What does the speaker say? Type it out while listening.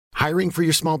Hiring for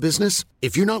your small business?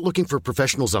 If you're not looking for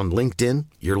professionals on LinkedIn,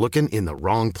 you're looking in the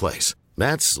wrong place.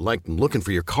 That's like looking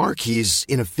for your car keys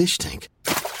in a fish tank.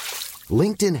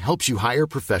 LinkedIn helps you hire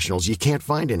professionals you can't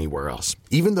find anywhere else,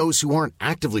 even those who aren't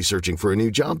actively searching for a new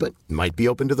job but might be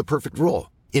open to the perfect role.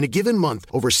 In a given month,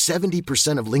 over 70%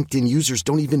 of LinkedIn users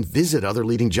don't even visit other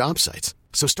leading job sites.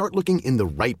 So start looking in the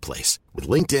right place. With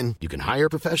LinkedIn, you can hire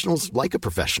professionals like a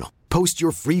professional. Post your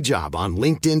free job on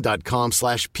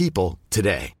linkedin.com/people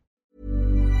today.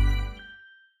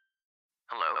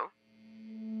 Hello?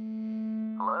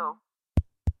 Hello?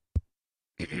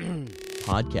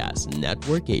 Podcast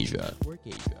Network Asia. Stand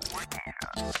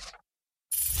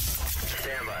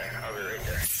by. I'll be right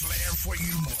there. Flair for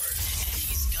humor.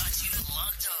 He's got you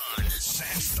locked on.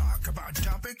 Sans talk about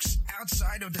topics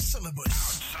outside of the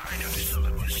syllabus.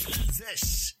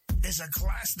 This is a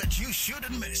class that you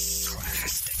shouldn't miss.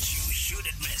 Class that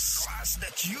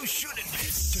you shouldn't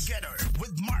miss. Together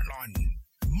with Marlon,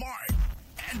 Mark,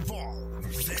 and Paul.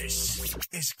 This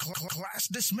is Class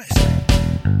Dismissed.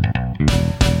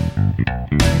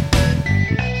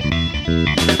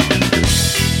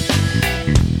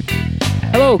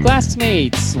 Hello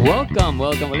classmates! Welcome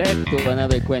ulit to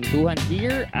another kwentuhan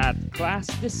here at Class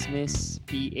Dismiss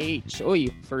PH. Uy,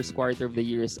 first quarter of the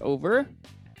year is over.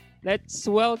 Let's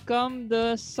welcome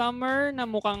the summer na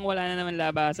mukhang wala na naman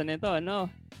labasan nito,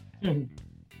 no?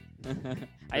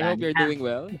 I hope you're doing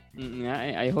well.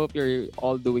 I hope you're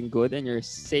all doing good and you're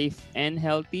safe and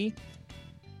healthy.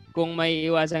 Kung may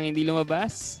iwasang hindi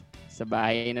lumabas, sa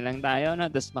bahay na lang tayo, no?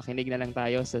 Tapos makinig na lang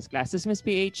tayo sa Class Dismiss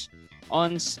PH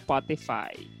on Spotify.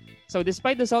 So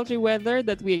despite the sultry weather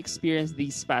that we experienced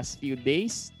these past few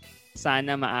days,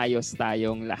 sana maayos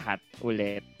tayong lahat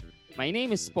ulit. My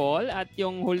name is Paul at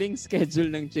yung huling schedule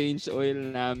ng change oil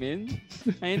namin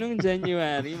ay nung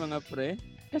January, mga pre.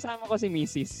 Kasama ko si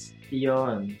Mrs.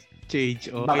 Yun.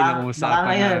 Change oil ang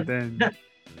usapan natin.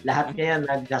 Lahat ngayon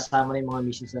nagkasama na yung mga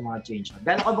Mrs. sa mga change oil.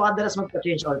 Gano'n ka ba kadalas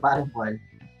magpa-change oil, parang Paul?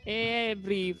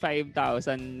 Every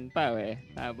 5,000 pa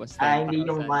Tapos 10,000. Hindi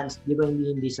yung months, di ba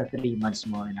hindi sa 3 months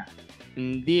mo na?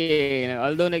 Hindi eh.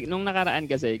 Although nung nakaraan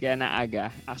kasi, kaya naaga,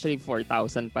 actually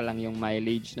 4,000 pa lang yung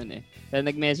mileage nun eh. Kaya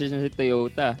nag-message na si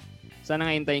Toyota. Sana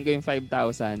nga hintayin ko yung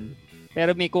 5,000.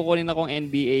 Pero may kukunin akong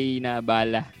NBA na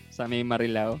bala sa may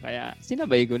Marilao. Kaya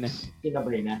sinabay ko na.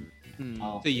 Sinabay na?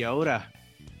 So Yaura.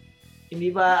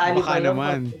 Hindi ba ali baka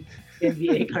naman.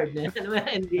 NBA card na. Ano ba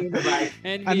NBA na ba?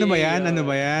 NBA, Ano ba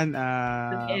yan?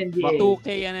 NBA.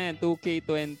 2K yan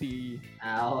 2K20.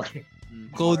 Okay.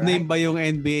 Codename ba yung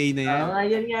NBA na yan?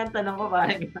 Yun nga ang tanong ko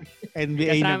parang.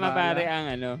 NBA kasama na ba? Pare ang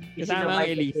kasama ang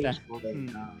Elisa.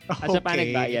 At siya pa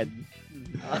nagbayad.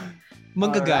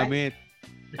 Manggagamit.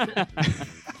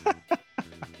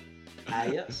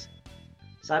 Ayos.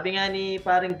 Sabi nga ni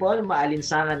paring Paul,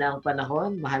 maalinsangan na ang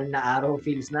panahon, mahal na araw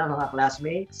feels na mga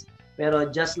classmates. Pero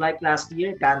just like last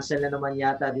year, cancel na naman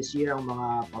yata this year ang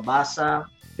mga pabasa,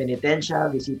 penitensya,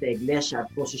 bisita iglesia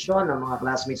at posisyon ng mga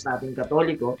classmates nating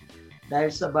Katoliko dahil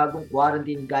sa bagong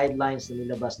quarantine guidelines na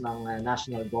nilabas ng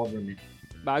national government.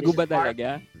 Bago ba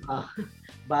talaga?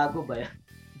 Bago ba yan?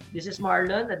 This is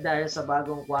Marlon at dahil sa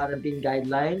bagong quarantine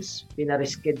guidelines,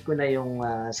 pinarisked ko na yung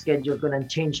schedule ko ng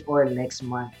change oil next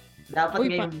month.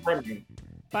 Dapat ngayong buwan eh.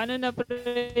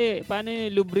 Paano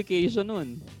yung lubrication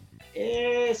nun?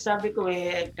 Sabi ko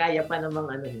kaya pa namang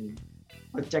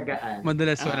magtiyagaan.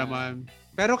 Madalas naman.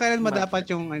 Pero kailan dapat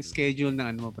yung schedule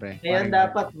ng mo, pre? Ngayon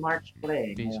dapat March,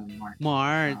 pre.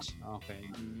 March. Okay.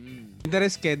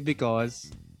 Interested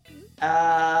because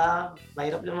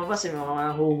mahirap lumabas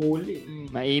mga huhuli.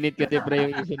 Mainit kasi pre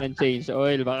yung issue ng change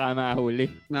oil. Baka mahuli.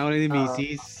 Nahuli ni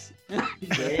Mrs.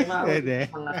 Hindi, mga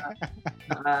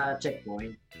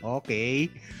checkpoint.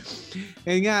 Okay.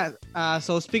 Ngayon nga,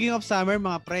 so speaking of summer,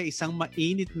 mga pre, isang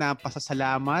mainit na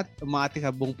pasasalamat,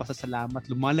 umatikabong pasasalamat,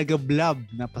 lumalagablab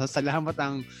na pasasalamat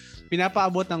ang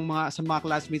pinapaabot ng sa mga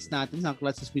classmates natin sa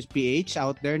Class Dismiss PH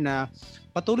out there na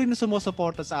patuloy na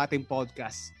sumusuporta sa ating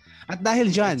podcast. At dahil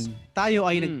dyan, tayo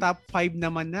ay nag-top 5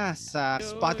 naman na sa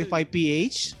Spotify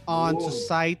PH on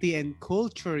Society and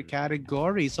Culture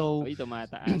category. So,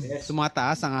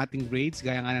 tumataas ang ating grades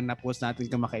gaya nga na na-post natin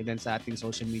kamakailan sa ating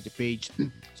social media page.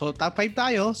 So, top 5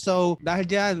 tayo. So, dahil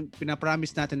dyan,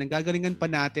 pinapromise natin na gagalingan pa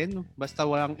natin basta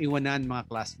walang iwanan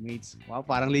mga classmates. Wow,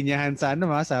 parang linyahan sa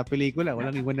sa pelikula.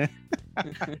 Walang iwanan.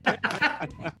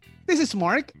 This is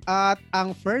Mark. At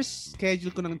ang first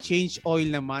schedule ko ng change oil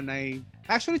naman ay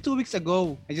actually 2 weeks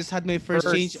ago. I just had my first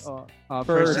change.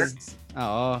 First.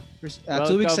 2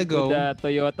 weeks ago. Welcome to the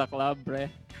Toyota Club, pre.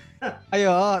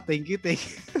 Ayo, thank you.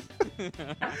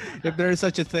 If there is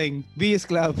such a thing. BS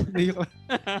Club.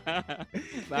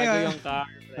 Bago yung car.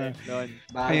 Doon.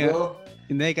 Bago.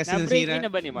 Hindi, kasi Na-break in na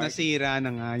ba ni Mark? nasira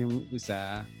na nga yung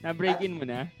isa. Na-break in mo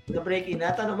na? Na-break in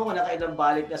na. Tanong mo kung nakailang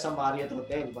balik na sa Marriott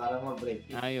Hotel para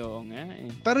mag-break in. Ay, oo nga eh.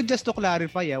 Pero just to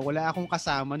clarify, wala akong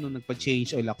kasama nung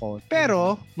nagpa-change oil ako.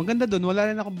 Pero, maganda dun,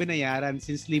 wala rin akong binayaran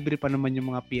since libre pa naman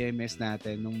yung mga PMS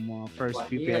natin, nung mga first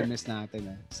few PMS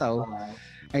natin. So,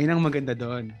 ayun ang maganda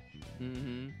dun.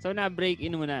 Mm-hmm. So,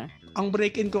 na-break-in mo na? Ang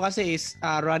break-in ko kasi is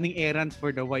running errands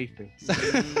for the wife.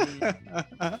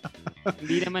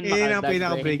 Hindi naman ang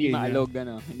hindi maalog,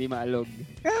 Hindi maalog.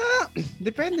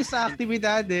 Depende sa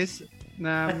aktibidades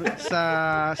na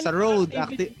sa road.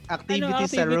 Activity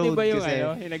sa road. Ba yung,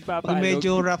 kasi pag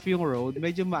medyo rough yung road,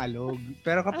 medyo maalog.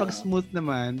 Pero kapag smooth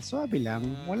naman, swabe lang.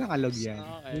 Walang alog yan.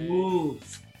 Okay.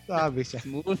 Swabe siya.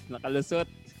 Smooth, nakalusot.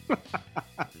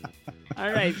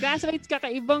 Alright, classmates,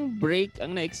 kakaibang break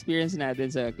ang na-experience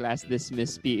natin sa Class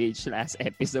Dismiss PH last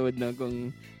episode, no?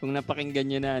 Kung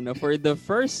napakinggan nyo na, no? For the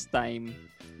first time,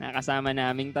 nakasama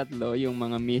naming tatlo yung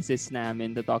mga misses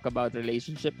namin to talk about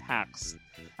relationship hacks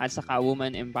at saka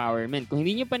woman empowerment. Kung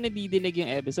hindi nyo pa nadidinig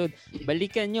yung episode,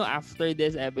 balikan nyo after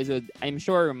this episode. I'm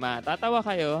sure matatawa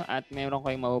kayo at meron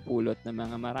kayong mapupulot ng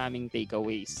mga maraming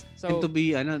takeaways. So, and to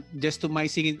be, just to my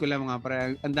singin ko lang mga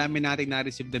pre, ang dami natin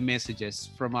na-receive the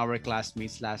messages from our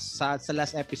classmates sa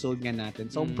last episode nga natin.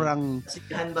 Sobrang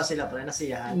nasiyahan ba sila pre?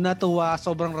 Nasiyahan? Natuwa,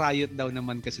 sobrang riot daw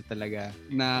naman kasi talaga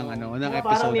ng ng episode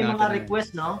parang may natin. Mga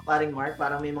request, no? Paring Mark,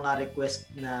 parang may mga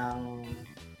request ng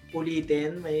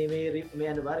ulitin, may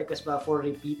request ba for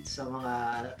repeat sa mga,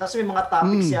 tapos may mga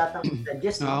topics yata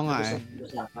suggest, no? Oo nga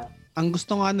ang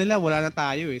gusto nga nila, wala na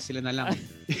tayo sila na lang.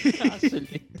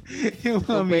 Actually. Yung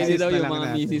mga pwede daw yung mga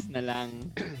natin. misis na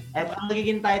lang. Ang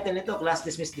nagiging title nito, Class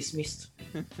Dismissed.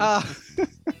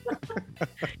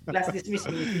 Class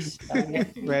Dismissed misis.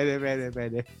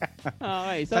 Pwede.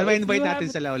 Okay. So Saan invite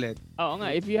natin sila ulit? Oo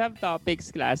nga, if you have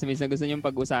topics, classmates, na gusto nyo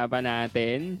pag-usapan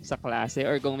natin sa klase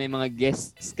or kung may mga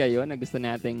guests kayo na gusto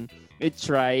nating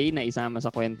i-try na isama sa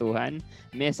kwentuhan,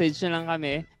 message na lang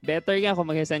kami. Better nga kung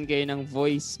mag-send kayo ng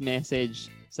voice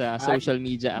message sa social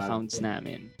media accounts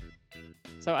namin.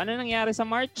 So, ano nangyari sa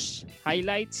March?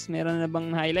 Highlights? Meron na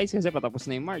bang highlights? Kasi patapos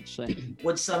na yung March.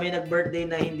 What's may nag-birthday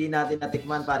na hindi natin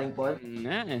natikman, paring Paul?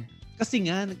 Kasi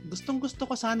nga, gustong-gusto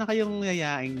ko sana kayong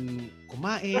yayaing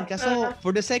kumain. Kaso,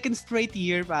 for the second straight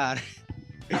year,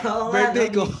 birthday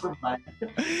ko.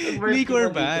 Liquor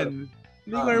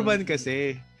ban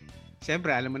kasi.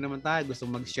 Siyempre, alam mo naman tayo, gusto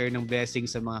mag-share ng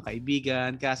blessings sa mga kaibigan.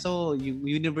 Kaso, yung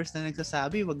universe na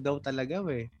nagsasabi, wag daw talaga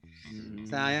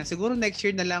Sayang. Siguro next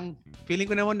year na lang. Feeling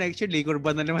ko naman next year, liquor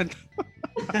ban na naman.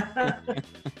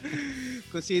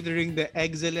 Considering the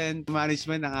excellent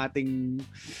management ng ating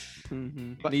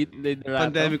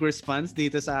pandemic response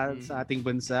dito sa ating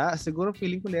bansa, siguro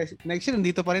feeling ko next year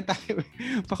nandito pa rin tayo.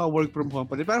 Paka-work from home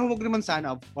pa rin. Pero huwag naman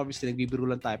sana, obviously nagbibiro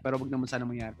lang tayo, pero huwag naman sana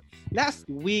mangyari. Last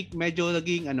week, medyo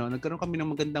nagkaroon kami ng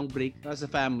magandang break as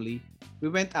a family. We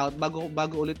went out bago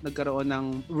ulit nagkaroon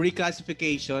ng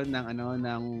reclassification ng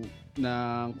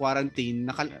quarantine.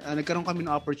 Nagkaroon kami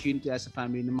ng opportunity as a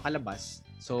family na makalabas.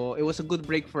 So it was a good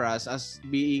break for us as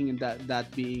being that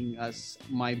being as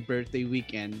my birthday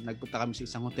weekend. Nagpunta kami sa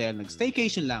isang hotel,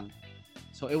 nag-staycation lang.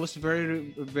 So it was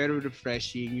very very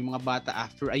refreshing. Yung mga bata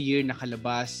after a year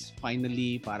nakalabas,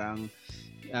 finally parang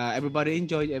everybody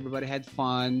enjoyed, everybody had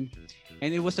fun.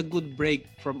 And it was a good break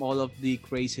from all of the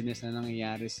craziness na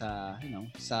nangyayari sa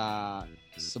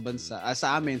bansa, sa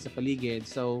amin, sa paligid.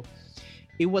 So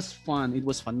it was fun.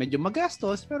 Medyo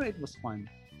magastos pero it was fun.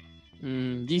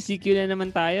 GCQ na naman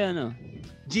tayo,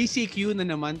 GCQ na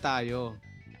naman tayo.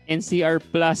 NCR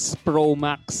Plus Pro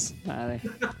Max. Pare.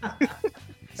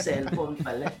 Cellphone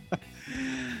pala.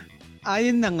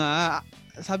 Ayun na nga.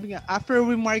 Sabi nga, after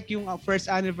we mark yung first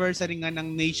anniversary nga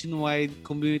ng nationwide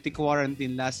community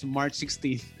quarantine last March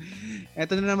 16,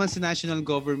 eto na naman sa national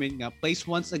government nga, placed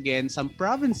once again some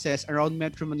provinces around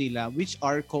Metro Manila which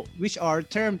are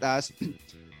termed as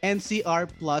NCR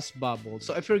plus bubble.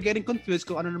 So if you're getting confused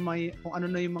kung ano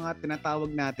na yung mga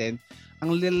tinatawag natin,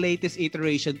 ang latest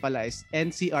iteration pala is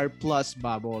NCR plus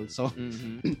bubble. So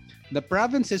the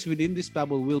provinces within this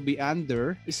bubble will be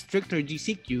under stricter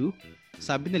GCQ.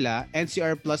 Sabi nila,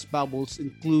 NCR plus bubbles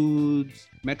includes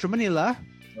Metro Manila,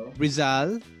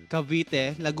 Rizal,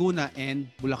 Cavite, Laguna, and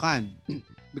Bulacan.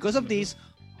 Because of this,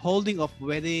 holding of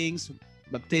weddings,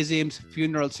 baptisms,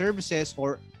 funeral services,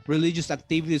 or religious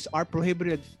activities are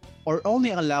prohibited or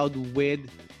only allowed with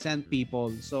 10 people.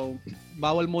 So,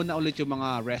 bawal muna ulit yung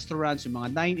mga restaurants, yung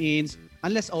mga dine-ins,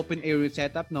 unless open area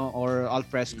setup, or al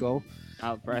fresco.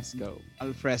 Al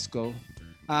fresco.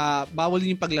 Bawal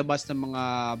din yung paglabas ng mga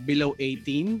below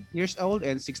 18 years old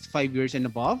and 65 years and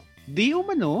above. Di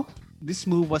umano, this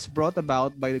move was brought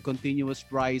about by the continuous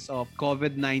rise of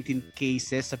COVID-19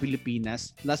 cases sa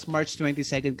Pilipinas. Last March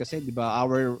 22nd kasi, di ba,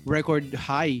 our record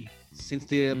high since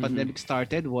the pandemic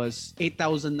started was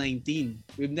 8,019.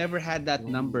 We've never had that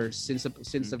number since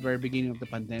the very beginning of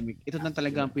the pandemic. Ito na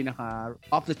talaga ang pinaka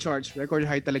off the charts. Record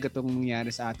high talaga itong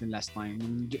nangyari sa atin last time.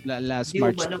 Last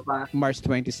March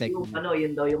 22nd.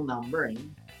 Yun daw yung number.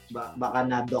 Baka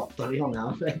na doctor yung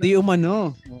number. Di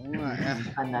umano.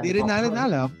 Di rin natin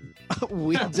alam.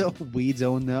 We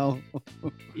don't know.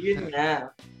 Yun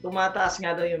nga. Tumataas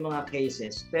nga daw yung mga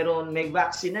cases. Pero may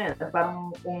vaccine na.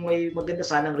 Parang kung may maganda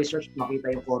sanang research,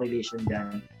 makita yung correlation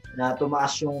dyan na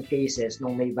tumaas yung cases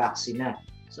nung may vaccine na.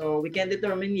 So we can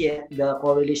determine yet the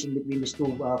correlation between these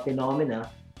two phenomena,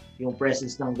 yung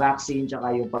presence ng vaccine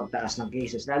tsaka yung pagtaas ng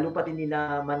cases. Lalo pat hindi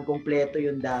naman kompleto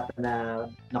yung data na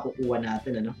nakukuha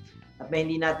natin. Ano? At may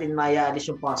hindi natin maiaalis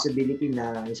yung possibility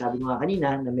na, sabi ko nga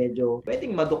kanina, na medyo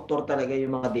pwedeng madoktor talaga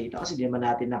yung mga data kasi di naman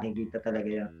natin nakikita talaga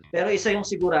yan. Pero isa yung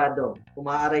sigurado,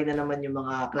 umaaray na naman yung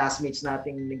mga classmates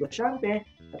nating negosyante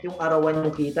at yung arawan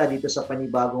yung kita dito sa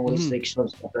panibagong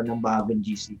restrictions at ng bagong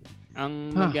GC.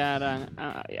 Ang mag-aarang,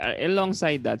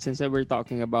 alongside that, since we're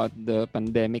talking about the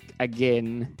pandemic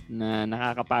again, na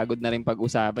nakakapagod na rin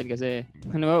pag-usapan kasi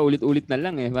ulit-ulit na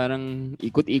lang parang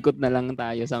ikot-ikot na lang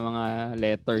tayo sa mga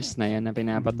letters na yan na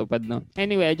pinapatupad, no?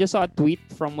 Anyway, I just saw a tweet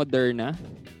from Moderna.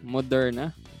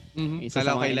 Isa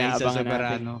sa mga inaabangan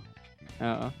natin.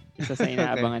 Oo. Isa sa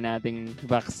inaabangan nating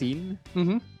vaccine.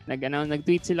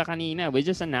 Nag-tweet sila kanina. We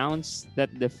just announced that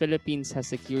the Philippines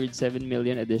has secured 7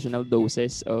 million additional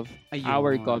doses of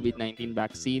our COVID-19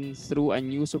 vaccine through a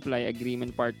new supply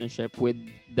agreement partnership with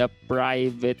the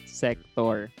private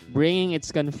sector, bringing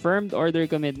its confirmed order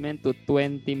commitment to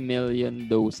 20 million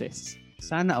doses.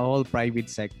 Sana all private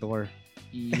sector.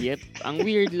 Yep. Ang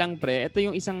weird lang, pre. Ito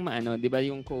yung isang di ba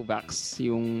yung COVAX,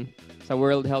 yung sa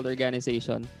World Health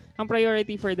Organization. Ang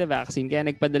priority for the vaccine, kaya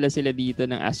nagpadala sila dito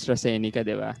ng AstraZeneca,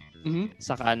 di ba?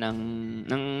 Saka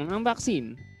ng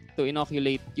vaccine to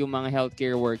inoculate yung mga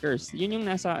healthcare workers. Yun yung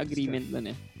nasa agreement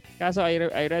nun Kaso I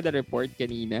read a report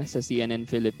kanina sa CNN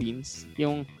Philippines,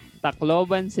 yung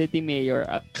Tacloban City Mayor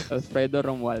Alfredo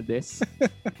Romualdez,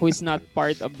 who is not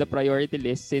part of the priority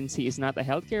list since he is not a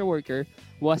healthcare worker,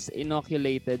 was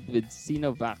inoculated with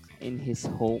Sinovac in his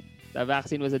home. The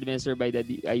vaccine was administered by the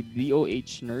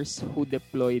DOH nurse who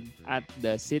deployed at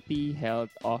the City Health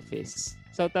Office.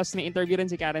 So, tapos may interview rin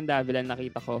si Karen Davila,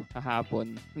 nakita ko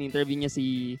kahapon. Ni-interview niya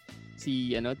si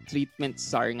treatment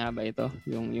czar nga ba ito?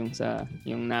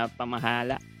 Yung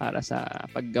napamahala para sa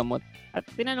paggamot. At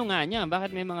tinanong nga niya,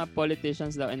 bakit may mga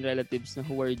politicians daw and relatives na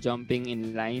who were jumping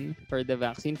in line for the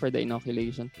vaccine, for the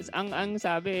inoculation. Tapos ang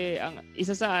sabi,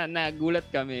 isa sa nagulat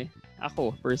kami,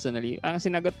 ako, personally, ang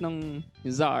sinagot ng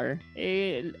czar,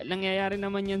 nangyayari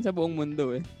naman yan sa buong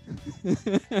mundo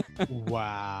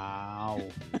Wow.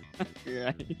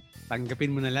 Right.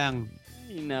 Tanggapin mo na lang.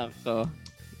 Ay, nako.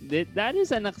 That is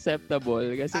unacceptable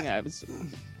kasi nga,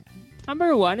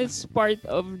 number one, it's part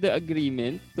of the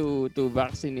agreement to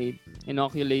vaccinate,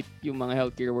 inoculate yung mga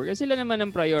healthcare workers. Sila naman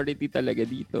ang priority talaga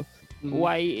dito.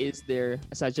 Why is there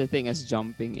such a thing as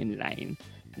jumping in line?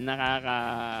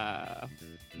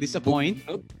 Disappoint?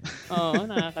 Oo,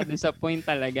 nakaka-disappoint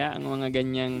talaga ang mga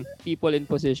ganyang people in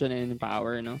position and in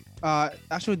power, no?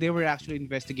 Actually, they were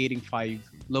investigating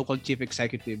 5 local chief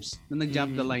executives na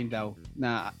nag-jump the line daw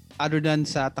na other than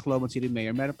sa Tacloban City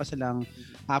Mayor, meron pa silang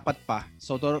 4 pa.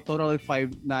 So, total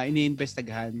 5 na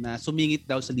iniimbestigahan na sumingit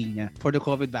daw sa linya for the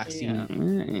COVID vaccine.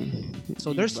 Yeah.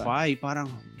 So, there's 5.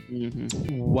 Parang,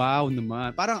 wow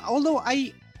naman. Parang, although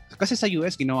kasi sa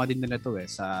US, ginawa din nila to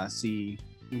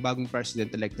yung bagong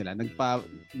president-elect nila,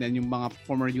 yung mga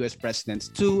former US presidents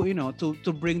to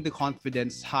bring the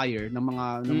confidence higher ng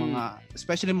mga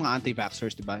especially mga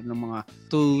anti-vaxxers, diba? Ng mga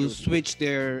to switch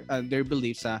their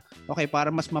beliefs okay,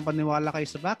 para mas mapaniwala kayo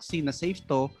sa vaccine na safe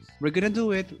to, we're gonna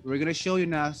do it. We're gonna show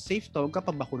you na safe to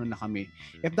kapag bakuna na kami.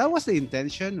 If that was the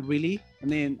intention, really,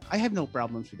 then I have no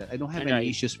problems with that. I don't have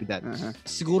any issues with that.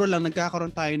 Siguro lang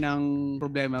nagkakaroon tayo ng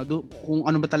problema kung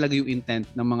ano ba talaga yung intent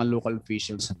ng mga local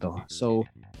officials na to. So,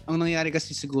 ang nangyari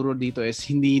kasi siguro dito is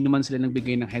hindi naman sila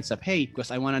nagbigay ng heads up, hey, because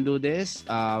I wanna do this,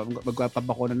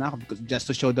 magpapabakuna na ako just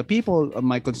to show the people,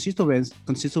 my constituents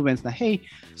na, hey,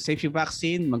 safe yung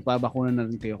vaccine, magpapabakuna na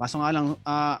rin kayo. Kaso nga lang,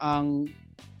 ang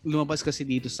lumabas kasi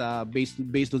dito sa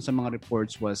based dun sa mga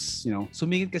reports was,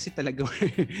 sumingit kasi talaga.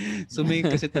 So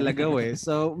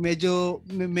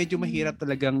medyo mahirap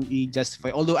talagang i-justify.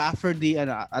 Although after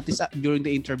at least during the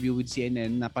interview with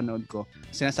CNN na panood ko,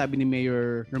 sinasabi ni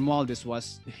Mayor Romualdez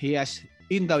was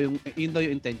yun daw yung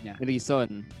intent niya.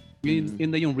 Reason. Yun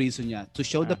daw yung reason niya to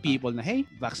show the people na hey,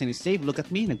 vaccine is safe, look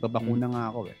at me, nagbabakuna nga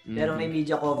ako Pero may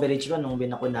media coverage ko nung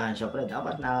binakunahan siya, pre.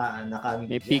 Dapat nakamit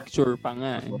may picture pa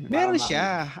nga. Meron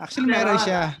siya. Actually, meron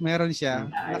siya.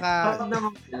 Proud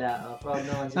naman pala.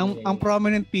 Ang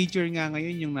prominent picture nga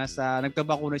ngayon yung nasa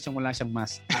nagpabakuna siyang wala siyang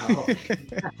mask.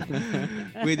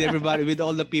 With everybody, with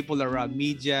all the people around,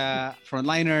 media,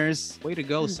 frontliners. Way to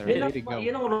go, sir. Way to go.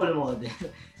 Yun ang role model.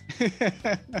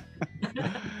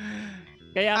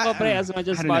 Kaya ako pre, as much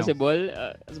as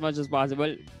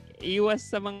possible, iwas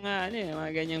sa mga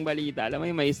ganyang balita. Alam mo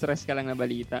yung may stress ka lang na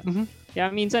balita. Mm-hmm.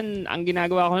 Kaya minsan, ang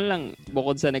ginagawa ko lang,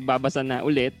 bukod sa nagbabasa na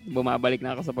ulit, bumabalik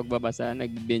na ako sa pagbabasa,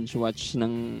 nag-binge watch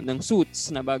ng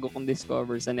Suits na bago kong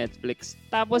discover sa Netflix.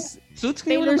 Tapos, Suits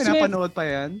kayo lang pinapanood pa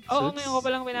yan? Oo, ngayon ko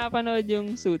palang pinapanood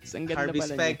yung Suits. Ang ganda Harvey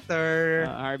pala Specter.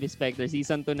 Harvey Specter.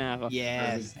 Season 2 na ako.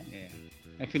 Yes.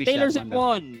 I finished Taylor that Swift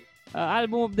one. won.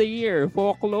 Album of the Year,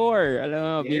 Folklore. Alam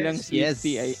mo, bilang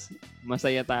Swiftie ay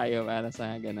masaya tayo para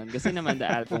sa ganun. Kasi naman the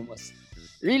album was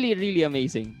really, really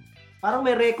amazing. Parang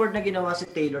may record na ginawa si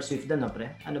Taylor Swift doon,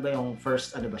 pre. Ano ba yung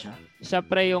first, ba siya? Siya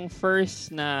pre yung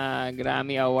first na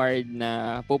Grammy Award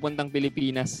na pupuntang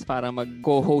Pilipinas para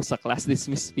mag-co-host sa Class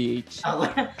Dismiss PH. Ako,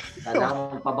 kailangan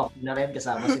mo pabakot na rin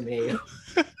kasama si Mayo.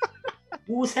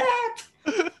 Buset!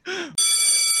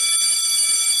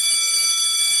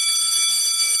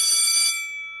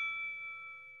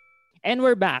 And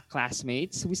we're back,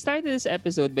 classmates. We started this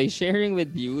episode by sharing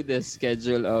with you the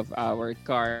schedule of our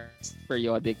car's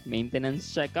periodic maintenance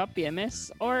checkup,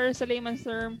 PMS, or sa layman's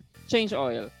term, change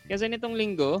oil. Kasi nitong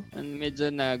linggo,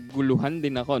 medyo naguluhan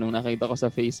din ako nung nakita ko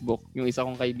sa Facebook yung isa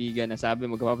kong kaibigan na sabi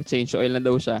magpapa-change oil na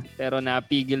daw siya. Pero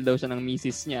napigil daw siya ng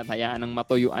misis niya at hayaan ng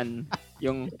matuyuan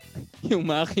yung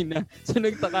makina. So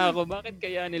nagtaka ako, bakit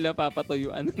kaya nila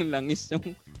papatuyuan ng langis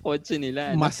yung kotse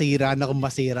nila? Masira na kung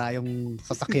masira yung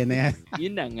sasakyan na yan.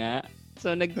 Yun na nga.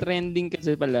 So nag-trending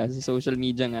kasi pala sa social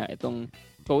media nga itong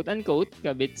quote-unquote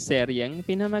kabit seryeng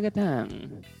pinamagatang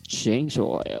change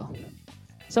oil.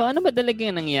 So ano ba talaga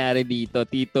yung nangyari dito,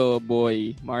 Tito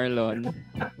Boy Marlon?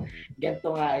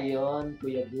 Ganito nga yun,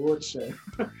 Kuya Butch.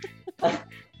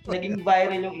 Naging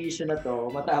viral yung issue na to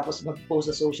matapos mag-post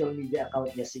sa social media account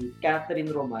niya si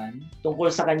Catherine Roman tungkol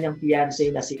sa kanyang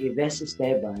fiancé na si Yves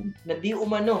Esteban na di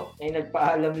umano ay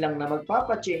nagpaalam lang na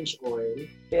magpapa-change oil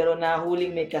pero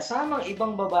nahuling may kasamang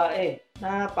ibang babae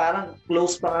na parang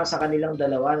close pa nga sa kanilang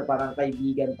dalawa na parang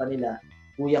kaibigan pa nila.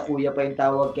 Kuya-kuya pa yung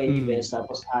tawag kay Yves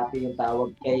tapos ate yung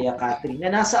tawag kay Catherine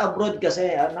na nasa abroad kasi,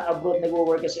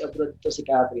 nag-work kasi abroad to si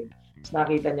Catherine. Tapos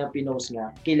nakita niya pinost nga,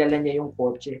 kilala niya yung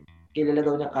kotse. Kilala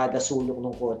daw niya kada sulok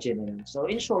ng kotse na yun.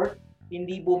 So in short,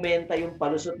 hindi bumenta yung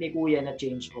palusot ni Kuya na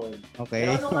change oil.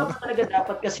 Okay. Pero ano nga talaga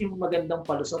dapat kasi yung magandang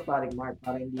palusot, paring Mark,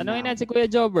 para hindi Ano yun si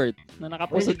Kuya Jobert na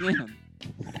nakapusod ngayon?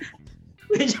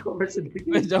 Kuya Jobert.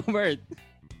 Kuya Jobert.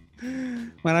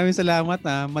 Maraming salamat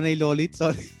Manay Lolit.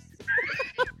 Sorry.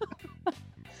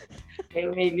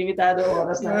 May limitado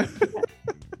oras na.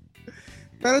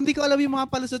 Pero hindi ko alam yung mga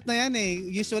palusot na yan eh.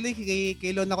 Usually,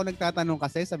 kay Lon ako nagtatanong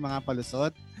kasi sa mga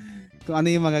palusot kung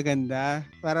ano yung magaganda.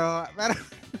 Pero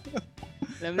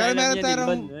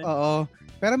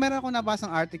meron akong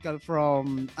nabasang article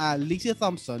from Lizzie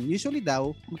Thompson. Usually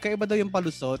daw, magkaiba daw yung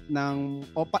palusot ng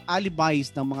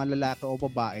alibis ng mga lalaki o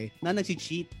babae na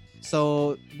nagsi-cheat.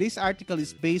 So, this article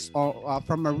is based on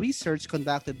from a research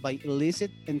conducted by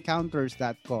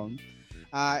illicitencounters.com.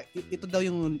 Ito daw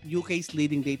yung UK's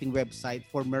leading dating website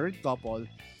for married couple,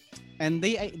 and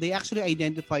they actually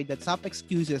identified that top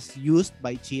excuses used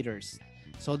by cheaters.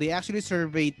 So they actually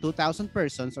surveyed 2,000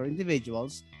 persons or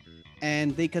individuals,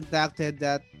 and they concluded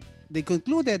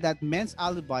that men's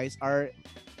alibis are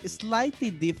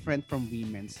slightly different from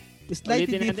women's.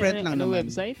 Slightly different lang naman.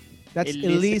 Website? That's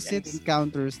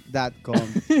illicitencounters.com.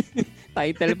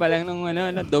 Title pa lang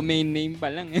ng domain name pa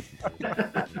lang eh.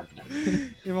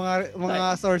 Yung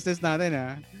mga sources natin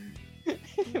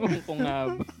Ewan ko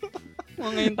nga ba.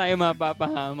 Ngayon tayo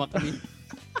mapapahamak ni.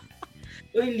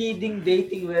 Yung leading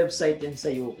dating website yan sa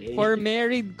UK. For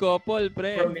married couple,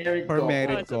 pre. For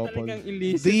married So couple. talagang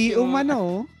illicit Di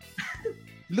umano.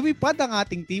 Lumipad ang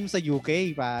ating team sa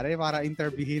UK, pare, para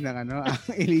interviewin ang ang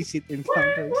illicit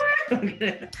encounters.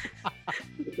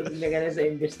 Ito sila ka na sa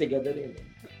investigador yun.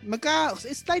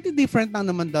 It's slightly different lang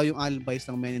naman daw yung alibis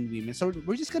ng men and women. So,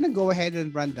 we're just gonna go ahead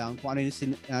and run down kung ano yung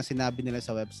sinabi nila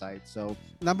sa website. So,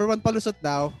 number 1 palusot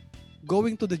daw,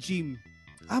 going to the gym.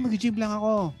 Mag-gym lang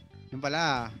ako. Yung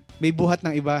pala, may buhat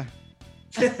ng iba.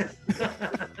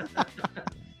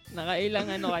 Nakailang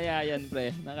ano kaya yan,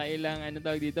 pre? Nakailang ano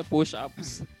tawag dito?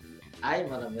 Push-ups. Ay,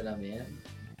 marami-rami yan.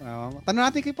 Tanong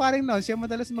natin kay paring Lon, siya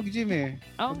madalas mag-gym eh.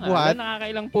 Oo nga,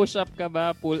 nakakailang push-up ka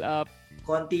ba? Pull-up?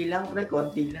 Konti lang, pre.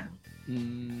 Konti lang.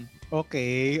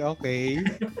 Okay.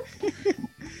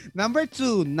 Number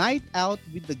 2, night out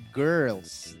with the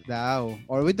girls daw.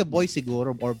 Or with the boys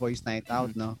siguro. Or boys night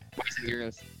out, no? Boys and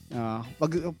girls.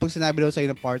 Pag sinabi daw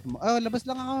sa'yo ng part mo, labas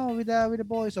lang ako with the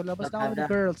boys. O labas lang ako with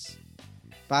the girls.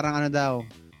 Parang ano daw,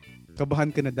 kabahan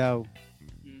ka na daw.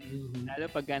 Lalo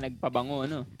pagka nagpabango,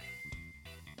 no?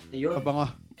 Ayun. Pabango.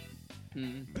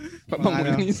 Pabango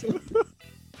lang isa.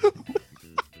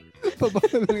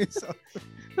 Pabango lang isa.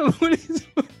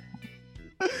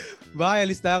 Bye,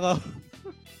 alis na ako.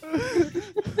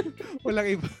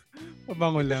 Walang iba.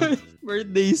 Pabango lang.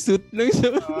 Birthday suit lang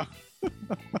siya.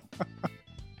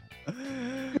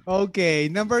 Okay,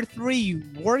 number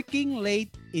 3, working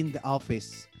late in the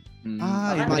office.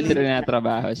 Ito na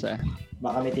trabaho siya.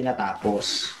 Baka may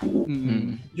tinatapos.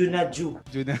 Yun na.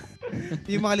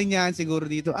 Yung mga linyahan siguro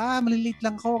dito, malilate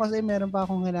lang ako kasi meron pa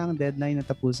akong kailangang deadline na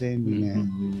tapusin.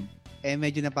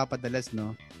 Medyo napapadalas,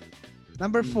 no?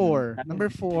 Number 4,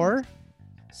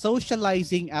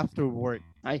 socializing after work.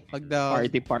 Ay, pag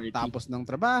party. Tapos ng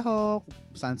trabaho,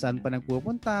 saan pa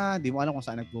nagpupunta, di mo alam kung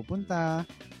saan nagpupunta.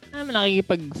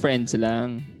 Nakikipag-friends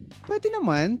lang. Pwede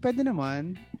naman.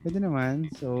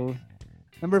 So,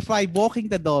 number 5, walking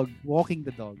the dog.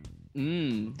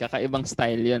 Kakaibang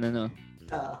style yan, ano?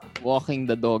 Walking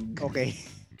the dog. Okay.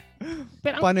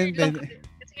 Pero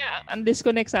kasi nga, ang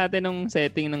disconnect sa atin ng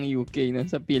setting ng UK, no,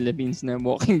 sa Philippines na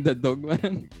walking the dog.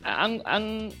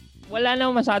 Wala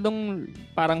naman masyadong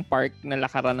parang park na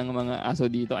lakaran ng mga aso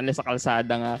dito unless sa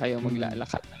kalsada nga kayo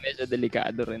maglalakad. Medyo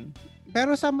delikado rin.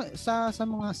 Pero sa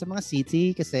mga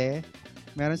city kasi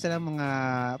meron silang mga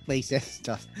places.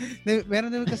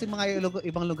 Meron din kasi mga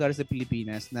ibang lugar sa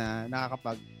Pilipinas na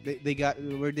nakakapag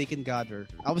where they can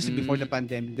gather. Obviously before the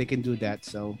pandemic they can do that.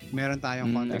 So meron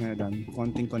tayong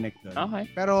konting connect doon. Okay.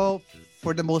 Pero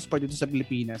for the most part dito sa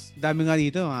Pilipinas, dami nga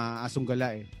dito asong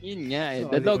gala eh. Yun nga eh. So,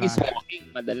 the dog is walking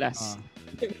madalas.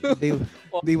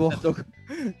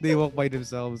 They walk by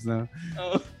themselves na.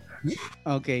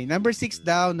 Okay, number 6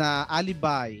 daw na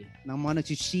alibi ng mga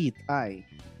nag-cheat ay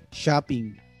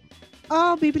shopping.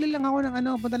 Bibili lang ako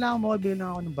ng punta lang ako mall, bibili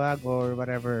lang ako ng bag or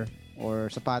whatever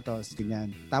or sapatos, ganyan.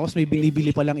 Tapos may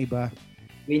binibili pa lang iba.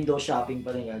 Window shopping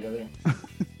pa rin gagawin.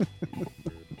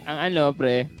 Ang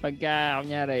pre, pagka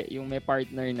kunyari yung may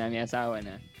partner na, may asawa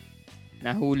na,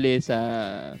 nahuli sa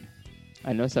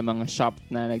sa mga shop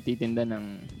na nagtitinda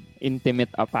ng intimate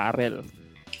apparel.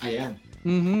 Ayan.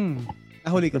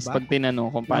 Nahuli ka Tapos ba? pag tinanong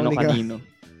kung paano kanino.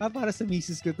 Para sa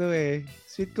misis ko to eh.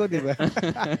 Sweet ko, di ba?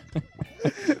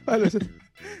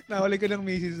 Nahuli ko ng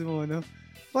misis mo, no?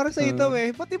 Para sa ito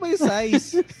eh. Pati ba yung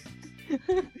size?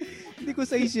 Hindi ko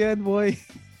size yan, boy.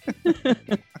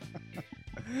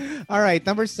 Alright,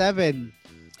 number 7.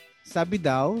 Sabi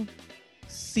daw,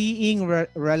 seeing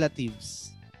relatives.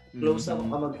 Close ako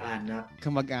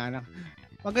kamag-anak.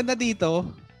 Maganda dito,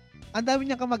 ang dami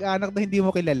niyang kamag-anak na hindi mo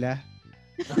kilala.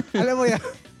 Alam mo yan?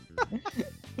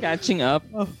 Catching up.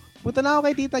 Punta na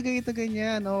ako kay tita ganito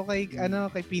ganyan. O kay,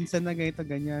 kay pinsan na ganito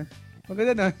ganyan.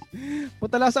 Maganda na.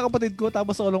 Punta lang sa kapatid ko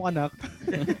tapos sa ulong anak.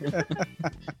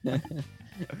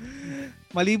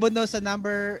 Maliban daw sa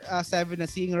number 7 na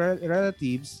seeing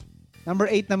relatives, number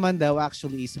 8 naman daw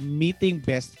actually is meeting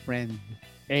best friend.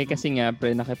 Kasi nga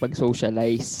pre,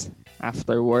 nakipag-socialize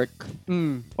after work.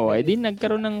 Di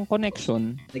nagkaroon ng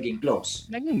connection. Naging close.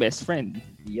 Naging best friend.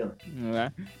 Yun.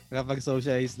 Diba? Kapag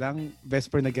socialize lang,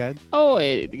 best friend agad?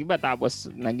 Diba?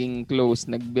 Tapos naging close,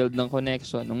 nag-build ng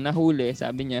connection. Nung nahuli,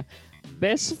 sabi niya,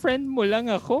 best friend mo lang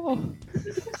ako.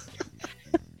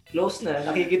 Close na.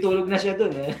 Nakikitulog na siya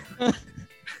dun eh.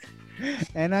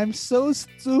 And I'm so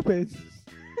stupid.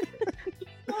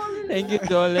 Thank you,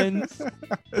 Dolens.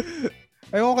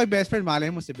 Ayoko kay best friend. Malay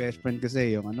mo si best friend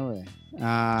kasi yung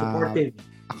supportive.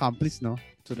 Accomplice, no?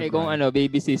 Kung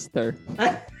baby sister.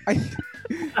 Ay.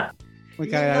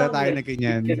 Magkakilala tayo na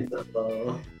ganyan.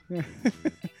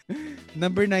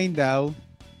 Number 9 daw,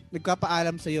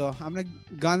 nagpapaalam sa'yo,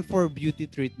 gone for beauty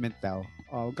treatment daw.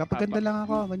 Kapaganda lang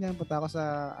ako, ganyan, punta ako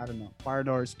sa,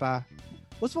 parlor, spa.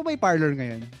 Gusto mo ba yung parlor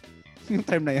ngayon? Yung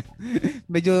term na yan.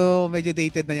 medyo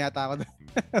dated na yata ako.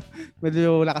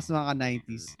 Medyo lakas mga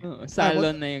 90s.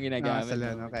 Salon na yung ginagamit.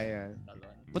 Salon, okay.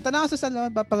 Punta na ako sa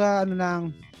salon, ano lang,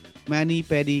 mani,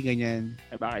 pedi, ganyan.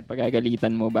 Bakit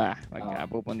pagagalitan mo ba pagka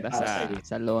pupunta sa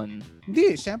salon?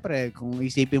 Hindi, syempre, kung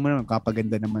isipin mo naman,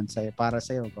 kapaganda naman para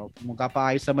sa'yo.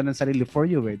 Magkapaayos naman ng sarili for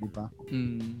you, di ba?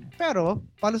 Pero,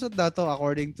 palusot daw to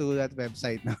according to that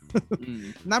website.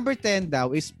 Number 10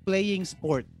 daw is playing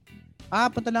sport.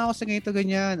 Punta na ako sa ganito,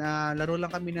 ganyan. Laro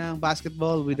lang kami ng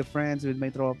basketball with the friends, with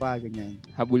my tropa, ganyan.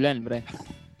 Habulan, pre.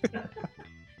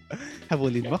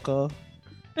 Habulin mo ko.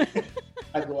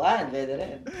 Taguan, pwede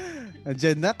rin.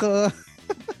 Andyan ako.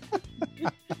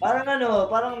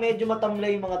 Parang medyo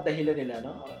matamlay yung mga dahilan nila,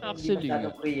 no? Actually. Hindi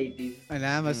masyadong creative.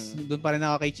 Mas doon pa rin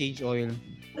ako kay Change Oil.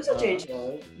 Sa change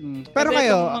oil? Pero Kasi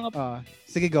kayo,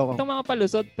 sige go. Itong mga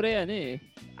palusot, pre,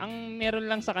 ang meron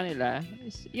lang sa kanila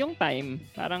is yung time.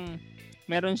 Parang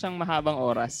meron siyang mahabang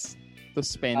oras to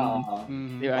spend.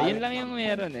 Di ba? Yun lang yung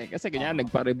meron Kasi ganyan,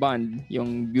 nagpa-rebond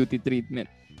yung beauty treatment.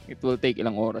 It will take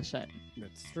ilang oras yan.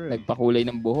 That's true. Nagpakulay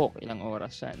ng buhok, ilang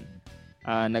oras yan.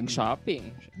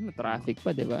 Nag-shopping. Traffic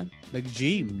pa, di ba?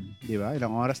 Nag-gym, di ba?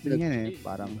 Ilang oras din yan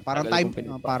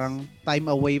Parang time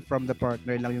away from the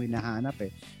partner lang yung hinahanap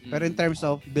Pero in terms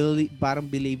of parang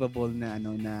believable na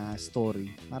na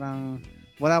story. Parang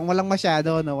walang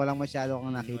masyado, no? Walang masyado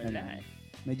kang nakita.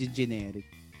 Medyo generic.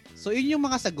 So yun yung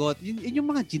mga sagot, yun yung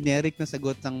mga generic na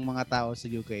sagot ng mga tao sa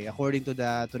UK according to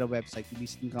the website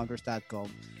illicitencounters.com.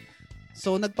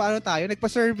 So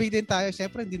nagpa-survey din tayo.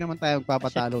 Syempre hindi naman tayo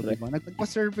magpapatalo, di ba?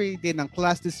 Nagpa-survey din ng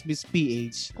Class Dismiss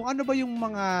PH kung ano ba yung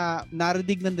mga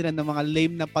naridignan nila ng mga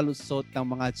lame na palusot ng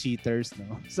mga cheaters,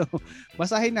 no? So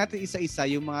basahin natin isa-isa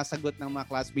yung mga sagot ng mga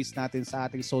classmates natin sa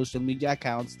ating social media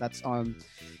accounts. That's on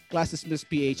Class Dismiss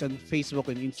PH on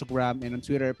Facebook and Instagram, and on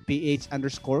Twitter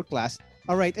PH_class.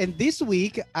 Alright, and this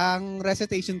week, ang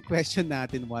recitation question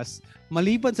natin was,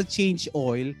 maliban sa change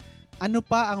oil, ano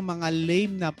pa ang mga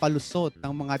lame na palusot ng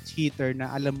mga cheater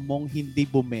na alam mong hindi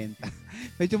bumenta?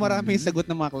 Medyo marami yung sagot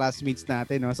ng mga classmates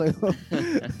natin, no? So,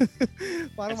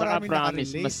 parang marami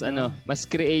promise, mas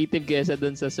creative kaysa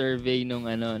dun sa survey nung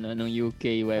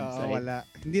UK website. Wala.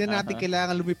 Hindi na natin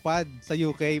kailangan lumipad sa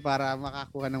UK para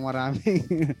makakuha ng maraming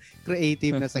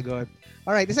creative na sagot.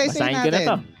 Alright, isa-isa natin. Ko na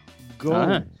to. Go.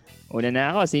 Una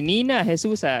na ako, si Nina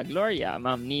Jesusa Gloria.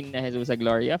 Ma'am Nina Jesusa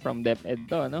Gloria from DepEd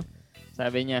to, no?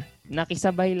 Sabi niya,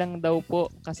 nakisabay lang daw po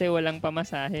kasi walang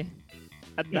pamasahe.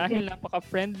 At dahil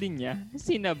napaka-friendly niya,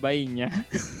 sinabay niya.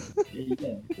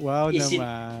 Wow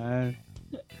naman.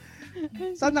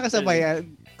 Saan nakasabay?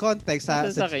 Context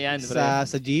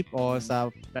sa jeep o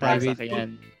sa private?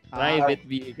 Private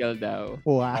vehicle daw.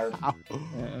 Wow.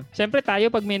 Siyempre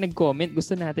tayo pag may nag-comment,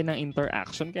 gusto natin ng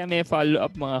interaction kaya may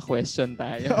follow-up mga question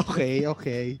tayo.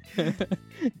 Okay.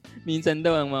 Minsan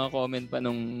daw ang mga comment pa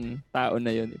nung tao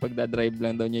na yun, ipagdadrive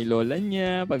lang daw niya yung lola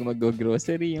niya, pag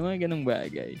mag-grocery, yung mga ganung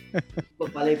bagay.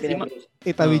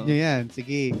 Itawid nyo yan.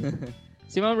 Sige.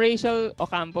 Si Ma'am Rachel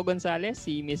Ocampo Gonzalez,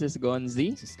 si Mrs.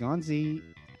 Gonzi.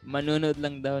 Manunod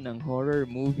lang daw ng horror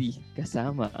movie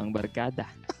kasama ang barkada.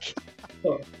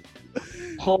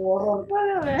 Horror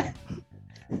pala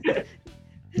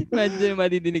Imagine,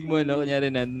 madidinig mo, no? Kunyari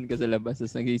nandun ka sa labas,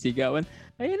 tapos nagsisigawan,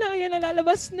 ayun na,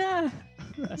 lalabas na.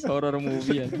 As horror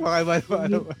movie yan.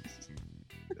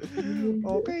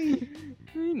 Okay.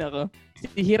 Ay, nako.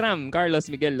 Si Hiram Carlos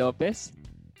Miguel Lopez,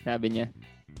 sabi niya,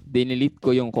 dinilit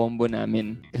ko yung combo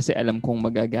namin kasi alam kong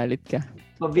magagalit ka.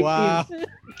 Wow.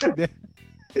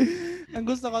 Ang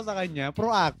gusto ko sa kanya,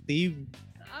 proactive.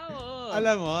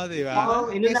 Alam mo, di ba?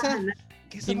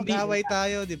 Kesa mag-away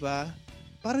tayo, di ba?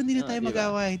 Parang hindi na tayo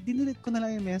mag-away. Dinilit ko na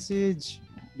lang yung message.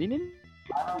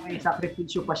 Parang may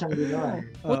sakripisyo pa siyang ginawa.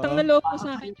 Utang na loob mo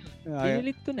sa akin.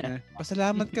 Dinilit ko na.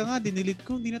 Pasalamat ka nga, dinilit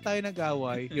ko. Hindi na tayo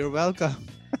nag-away. You're welcome.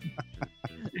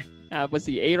 Tapos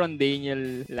si Aaron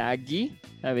Daniel Lagi,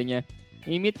 sabi niya,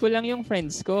 i-meet ko lang yung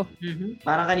friends ko.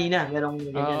 Parang kanina, merong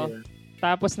ganyan.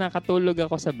 Tapos nakatulog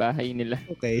ako sa bahay nila.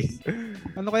 Okay.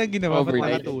 Ano kaya ginawa? Ba't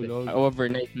nakatulog?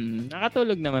 Overnight.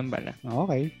 Nakatulog naman pala.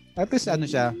 Okay. At least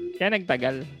siya? Kaya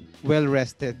nagtagal. Well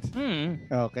rested.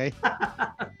 Okay.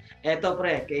 Eto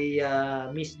pre, kay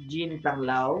Miss Jean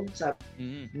Tanglao,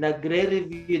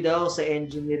 nagre-review daw sa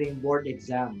engineering board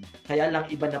exam. Kaya lang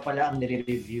iba na pala ang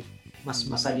nire-review. Mas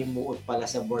masalimuot pala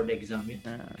sa board exam yun.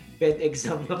 Bed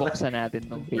exam na pala. Buksan natin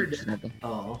tong page na to.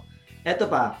 Oo. Eto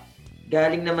pa.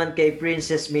 Galing naman kay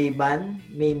Princess Mayban,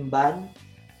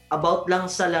 about lang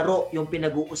sa laro yung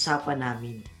pinag-uusapan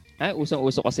namin. Ay,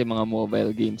 usong-uso kasi mga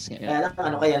mobile games ngayon. Kaya lang,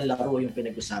 ano kaya laro yung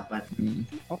pinag-usapan?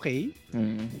 Okay.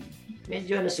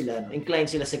 Medyo inclined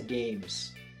sila sa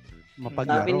games.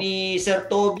 Mapaglaro. Sabi ni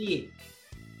Sir Toby.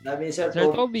 Sir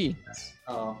Toby.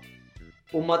 Oo.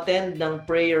 umattend ng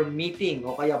prayer meeting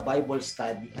o kaya Bible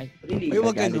study. Ay, Really?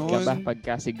 wag Galit ka ganun. ba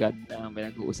pagka si God na ang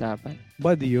pinag-uusapan?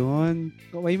 Bad yun.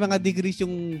 May mga degrees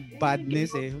yung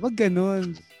badness eh. Wag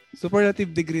ganun.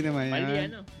 Superlative degree naman yan. Mali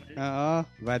ano? Oo,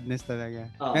 badness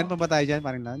talaga. Oo. Meron pa ba tayo dyan,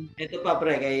 parang Lon? Ito pa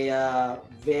pre, kay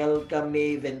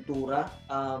Velcame Ventura.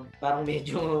 Parang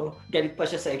medyo galit pa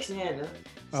siya sa ex niya, no?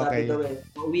 Sabi Okay. daw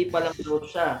uwi pa lang daw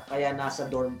siya, kaya nasa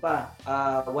dorm pa.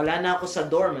 Wala na ako sa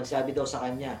dorm, sabi daw sa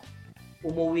kanya.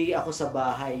 Umuwi ako sa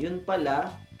bahay. Yun pala,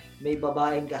 may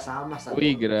babaeng kasama sa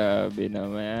Uy, dorm. grabe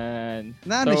naman.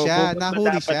 Naano siya? pupunta Nahuli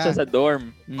dapat siya? siya sa dorm.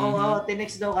 Oo,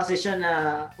 tinext daw kasi siya na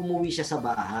umuwi siya sa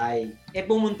bahay.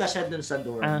 Pumunta siya dun sa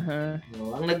dorm. Aha.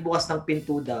 No, ang nagbukas ng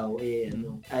pinto daw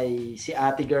ay si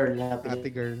ate girl na Ate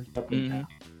girl. pinapinta.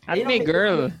 At Ayun may ang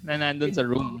girl na nandun sa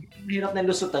room. Mahirap na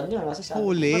lusutan niya kasi sabi,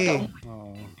 Huli. "Ba't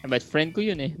Oo. But friend ko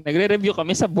yun eh. Nagre-review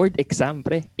kami sa board exam,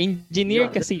 pre. Engineer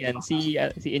Yun. kasi yan. Si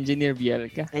Engineer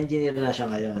Bielka. engineer na siya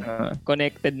ngayon?"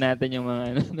 Connected natin yung mga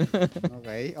ano.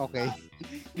 Okay.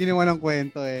 Ginawa ng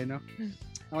kwento eh, no?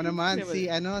 Ako naman, si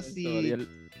Tutorial.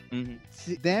 Mhm.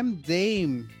 si Dame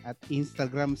at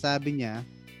Instagram sabi niya,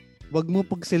 wag mo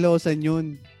pagsilosan yun.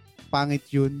 Pangit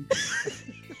yun.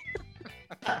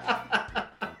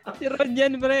 Si Rod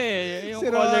yan, pre. Yung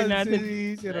caller natin.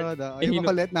 Si Rod. Eh, Yung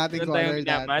makulit nating Doon tayo caller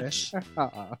natin. minamatch.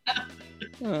 Oo.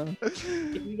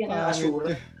 Hindi ka nakasura.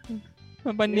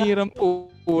 Panirang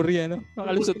puri, ano?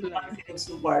 Makalusot lang.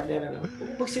 Yung partner, ano?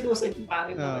 Kung pagsilusan yung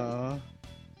pangit naman. Oo.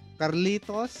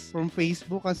 Carlitos from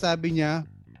Facebook ang sabi niya,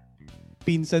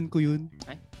 pinsan ko yun.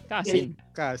 Kasin.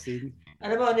 Kasin.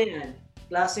 Ano ba ano yan?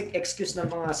 Classic excuse ng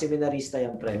mga seminarista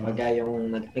yan, pre. Pagka yung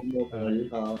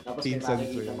nag-mobile, tapos may Pinsan ko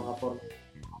makikita yun. mga form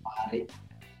ng pare.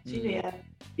 Sino yan?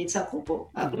 Pinsan ko po.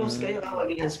 Close kayo.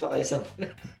 Mag-enhance pa kayo sa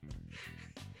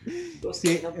close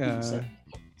kayo ng pinsan.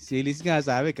 Si Liz nga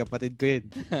sabi, kapatid ko yun.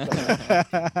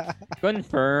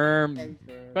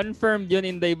 Confirmed yun,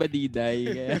 Inday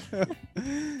Badiday.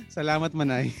 Salamat,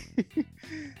 Manay.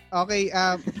 Okay,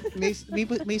 may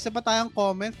isa pa tayong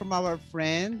comment from our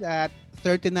friend at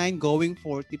 39 Going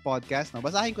 40 podcast. No?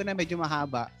 Basahin ko na, medyo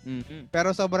mahaba. Mhm.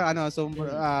 Pero sobrang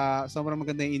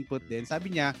maganda yung input din.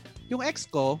 Sabi niya, yung ex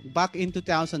ko, back in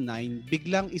 2009,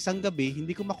 biglang isang gabi,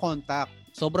 hindi ko makontak.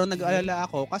 Sobrang nag-aalala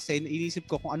ako kasi iniisip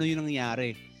ko kung ano yung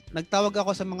nangyari. Nagtawag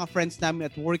ako sa mga friends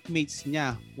namin at workmates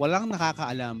niya. Walang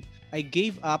nakakaalam. I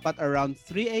gave up at around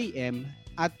 3 a.m.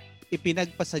 at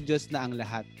ipinagpa sa Diyos na ang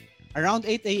lahat. Around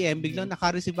 8 a.m., biglang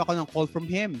naka-receive ako ng call from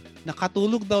him.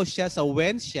 Nakatulog daw siya sa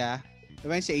Wensya.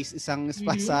 Wensya is isang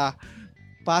spa sa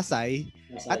Pasay.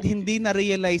 At hindi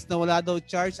na-realize na wala daw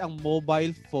charge ang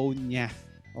mobile phone niya.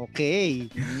 Okay.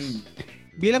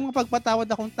 Bilang mapagpatawad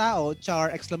akong tao,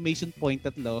 char, exclamation point,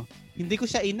 tatlo, hindi ko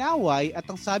siya inaway at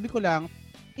ang sabi ko lang,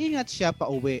 ingat siya pa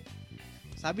uwi.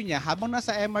 Sabi niya, habang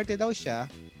nasa MRT daw siya,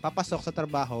 papasok sa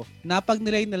trabaho,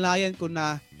 napagnilay-nalayan ko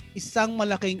na isang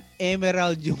malaking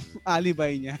emerald yung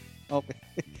alibay niya. Okay.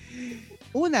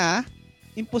 Una,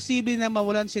 imposible na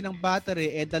mawalan siya ng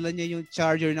battery dala niya yung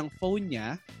charger ng phone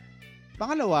niya.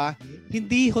 Pangalawa,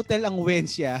 hindi hotel ang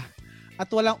Wensya at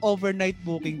walang overnight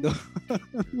booking doon.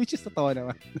 Which is totoo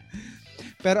naman.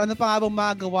 Pero ano pa nga bang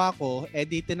magagawa ko,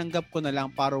 di tinanggap ko na lang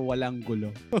para walang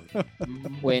gulo.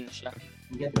 Wensya.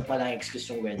 Ganda pala ang excuse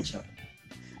yung Wensya.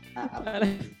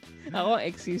 Ako,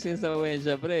 excuse yun sa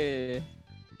Wensya, pre.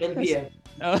 LBM.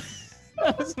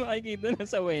 Tapos makikita na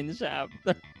sa Wensya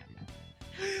after.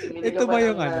 Ito ba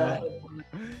yung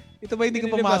Ito ba hindi ko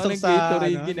Binili ba ako pumasok ng sa Gatorade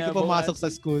hindi ko kinabukasan? pumasok sa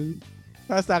school?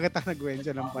 Tapos nakita ng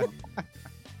Wensya ng pan.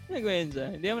 Nag-Wensya.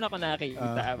 Hindi naman ako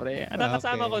nakikita, pre. At okay.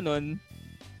 kasama ko nun,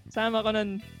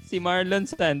 si Marlon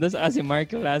Santos at si Mark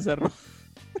Lazaro.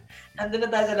 Nandun na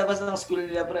tayo sa labas ng school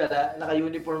nila, pre.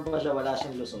 Naka-uniform pa siya, wala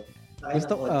siyang lusot.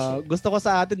 Gusto ko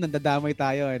sa atin nadadamay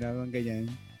tayo kung ganyan.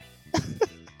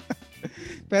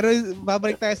 Pero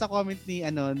babalik tayo sa comment ni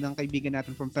ng kaibigan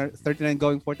natin from 39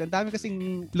 Going 40. Ang dami kasing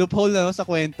loophole sa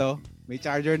kwento. May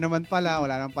charger naman pala,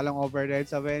 wala naman palang override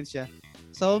sa Wensya.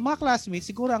 So mga classmates,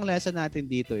 siguro ang lesson natin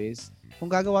dito is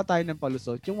kung gagawa tayo ng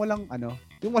palusot, yung walang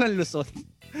lusot.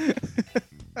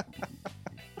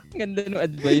 Ganda no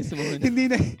advice mo.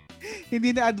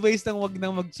 hindi na advice ng wag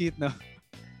nang mag-cheat, no.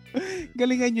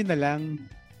 Galingan nyo na lang.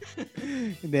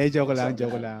 Hindi, joke lang.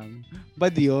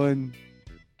 But yun.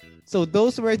 So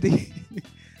those were the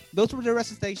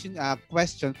recitation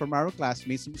question from our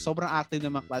classmates. Sobrang active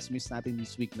ng mga classmates natin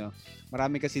this week, no.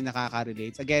 Marami kasi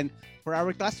nakaka-relate. Again, for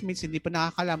our classmates hindi pa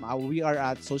nakakalam, we are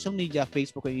at social media,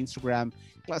 Facebook and Instagram,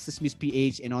 Classes Miss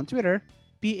PH, and on Twitter,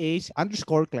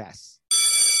 PH_class.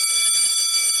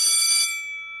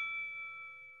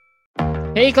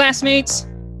 Hey classmates!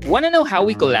 Want to know how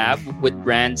we collab with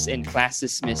brands and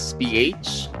classes Miss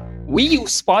PH? We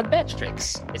use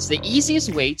Podmetrics. It's the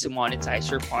easiest way to monetize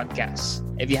your podcast.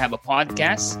 If you have a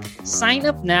podcast, sign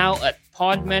up now at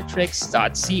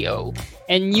podmetrics.co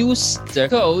and use the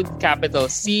code capital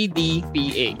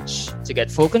CDPH to get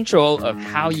full control of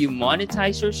how you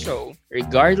monetize your show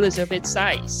regardless of its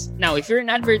size. Now, if you're an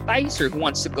advertiser who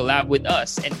wants to collab with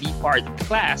us and be part of the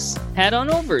class, head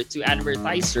on over to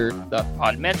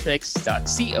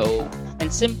advertiser.podmetrics.co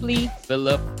and simply fill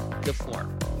up the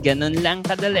form. Ganun lang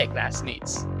kadali,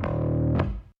 classmates.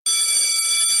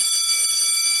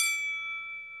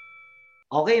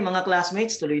 Okay, mga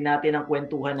classmates, tuloy natin ang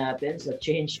kwentuhan natin sa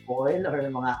change oil or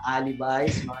mga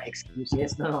alibis, mga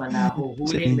excuses na mga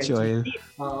nahuhuling. Change oil.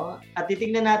 Oo. At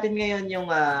titingnan natin ngayon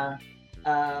yung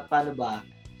paano ba?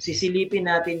 Sisilipin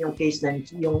natin yung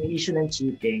yung issue ng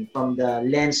cheating from the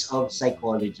lens of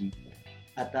psychology.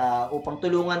 At upang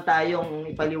tulungan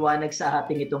tayong ipaliwanag sa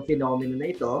ating itong phenomenon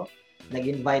na ito,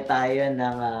 nag-invite tayo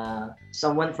ng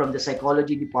someone from the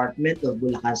psychology department of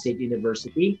Bulacan State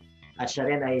University. At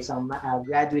siya rin ay isang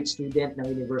graduate student ng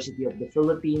University of the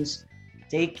Philippines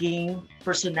taking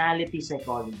personality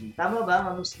psychology. Tama ba,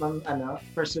 ma'am?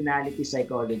 Personality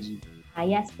psychology.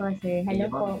 Yes po, sir. Hello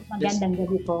po. Magandang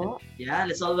gabi po. Yeah,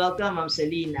 let's all welcome Ma'am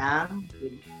Celine Ang.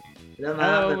 Hello,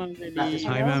 Ma'am Celine.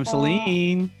 Hi, Ma'am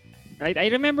Celine. Right, I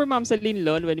remember Ma'am Celine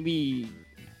Lon when we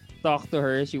talked to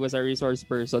her. She was a resource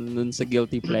person nun sa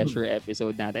Guilty Pleasure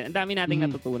episode natin. Ang dami nating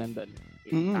natutunan doon.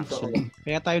 Actually.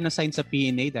 Kaya tayo na-sign sa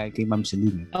PNA dahil kay Ma'am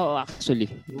Celine. Oo,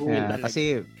 actually.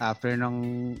 Kasi after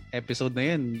ng episode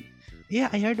na yun,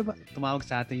 I heard about, tumawag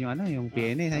sa atin yung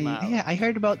PNA. I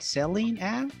heard about Celine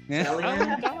Ang. Oh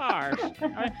my gosh.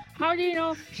 How do you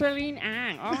know Celine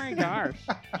Ang? Oh my gosh.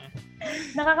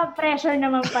 Nakaka-pressure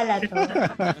naman pala to.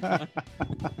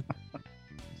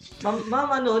 Ma'am,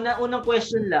 unang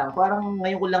question lang. Parang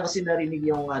ngayon ko lang kasi narinig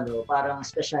yung parang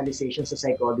specialization sa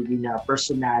psychology na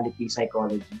personality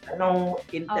psychology. Anong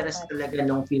interest talaga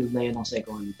nung field na yun ng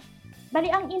psychology? Bali,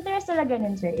 ang interest talaga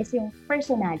nun, sir, is yung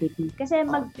personality. Kasi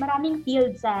maraming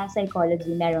field sa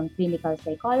psychology. Merong clinical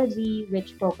psychology,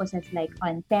 which focuses like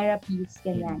on therapies,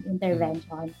 ganyan,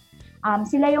 intervention.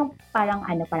 Sila yung parang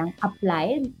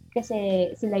applied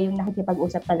kasi sila yung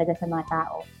nakikipag-usap talaga sa mga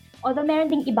tao. Although meron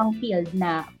ding ibang field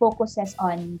na focuses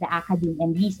on the academe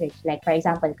and research. Like for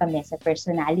example, kami sa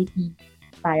personality,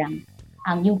 parang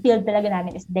yung field talaga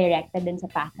namin is directed din sa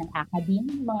path ng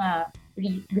academe. Mga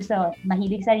gusto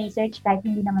mahilig sa research, kahit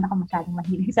hindi naman ako masyadong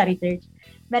mahilig sa research.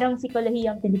 Merong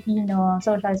psikolehiyang Pilipino,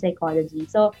 social psychology.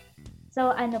 So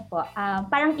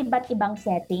parang iba't ibang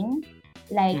setting.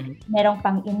 Like, merong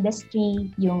pang industry,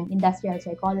 yung industrial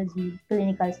psychology,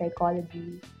 clinical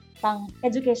psychology, pang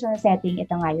educational setting,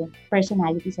 ito nga yung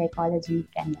personality psychology,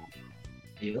 ganyan.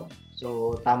 Ayun.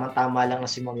 So, tama-tama lang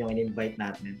na si Ma'am yung in-invite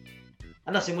natin.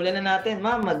 Simulan na natin.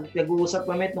 Ma'am, nag-uusap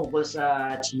kami tungkol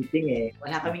sa cheating eh.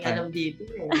 Wala kaming alam dito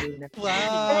eh.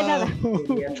 Wow!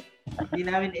 Hindi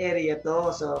namin area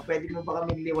to. So, pwede mo ba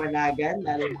kaming liwanagan,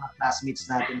 lalo yung mga classmates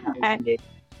natin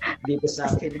dito sa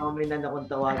phenomena na kung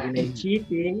tawagin ay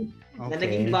cheating, na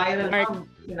naging viral. Ma'am,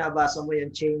 pinabasa mo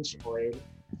yung change oil.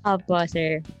 Opo,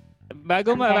 sir.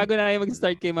 Bago na kayo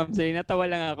mag-start kay Ma'am Celine, natawa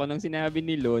lang ako nung sinabi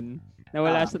ni Lon na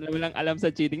walang alam sa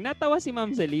cheating. Natawa si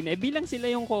Ma'am Celine. Bilang sila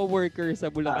yung co-worker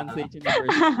sa Bulacan State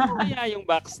University. Kaya yung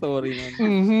backstory nun.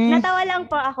 Natawa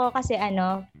lang po ako kasi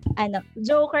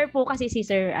joker po kasi si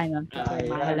Sir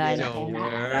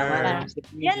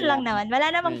Yan lang naman. Wala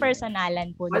namang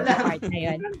personalan po sa part na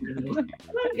yun.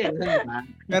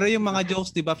 Pero yung mga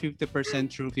jokes, di ba, 50%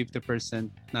 true,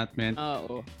 50% not meant?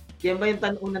 Oo. Yan ba yung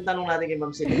unang tanong natin kay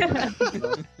Ma'am Celine?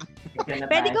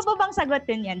 Pwede ko po bang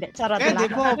sagutin yan? Charot lang.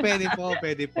 Pwede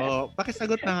po.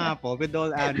 Pakisagot na nga po, with all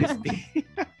honesty.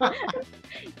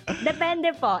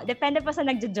 Depende po sa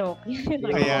nagjo-joke.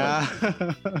 Kaya.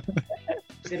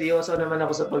 Seryoso naman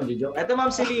ako sa pag-joke. Ito,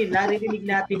 Ma'am Celine,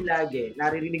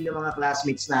 naririnig ng mga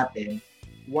classmates natin,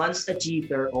 once a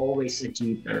cheater, always a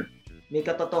cheater. May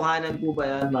katotohanan po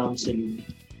ba yan, Ma'am Celine?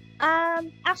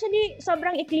 Actually,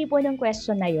 sobrang ikli po ng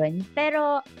question na yun.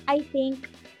 Pero I think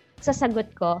sa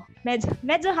sagot ko,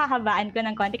 medyo hahabaan ko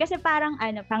ng konti kasi parang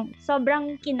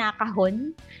sobrang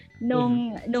kinakahon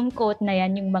nung quote na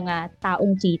yan, yung mga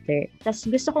taong cheater. Tapos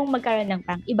gusto kong magkaroon ng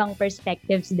ibang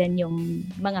perspectives din yung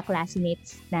mga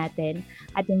classmates natin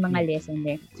at yung mga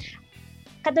listener.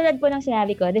 Katulad po ng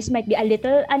sinabi ko, this might be a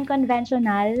little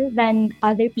unconventional than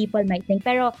other people might think.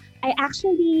 Pero I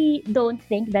actually don't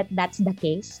think that that's the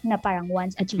case, na parang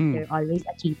once a cheater, always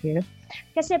a cheater.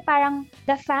 Kasi parang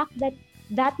the fact that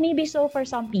that may be so for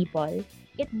some people,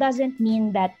 it doesn't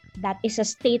mean that that is a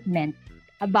statement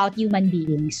about human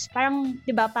beings. Parang,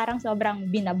 di ba, parang sobrang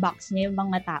binabox niya yung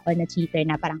mga tao na cheater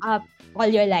na parang, all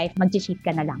your life, mag-cheat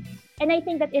ka na lang. And I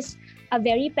think that is a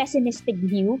very pessimistic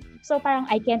view. So parang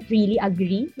I can't really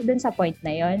agree dun sa point na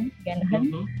yon.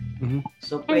 Ganun.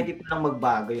 So pwede pa lang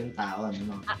magbago yung tao,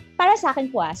 no? Para sa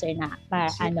akin po, sir,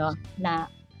 na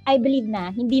I believe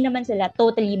na hindi naman sila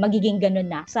totally magiging ganun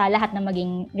na sa lahat ng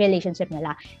maging relationship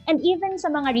nila. And even sa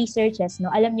mga researches, no,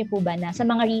 alam niyo po ba na sa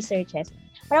mga researches,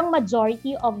 parang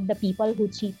majority of the people who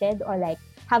cheated or like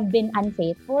have been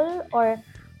unfaithful or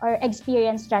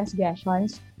experienced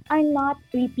transgressions are not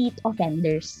repeat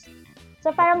offenders.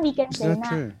 So parang we can say na,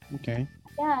 true? Okay.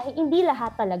 Yeah, hindi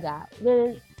lahat talaga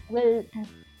will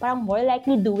parang more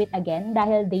likely do it again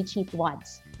dahil they cheat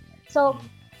once. So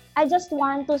I just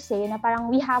want to say na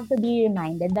parang we have to be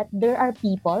reminded that there are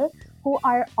people who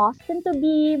are often to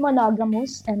be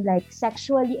monogamous and like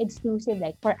sexually exclusive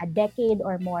like for a decade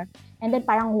or more. And then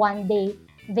parang one day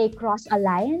they cross a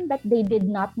line that they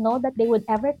did not know that they would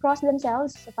ever cross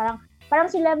themselves. So parang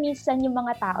sila minsan yung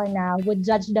mga tao na would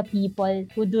judge the people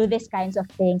who do these kinds of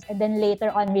things and then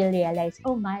later on will realize,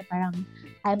 oh my, parang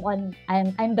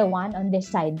I'm the one on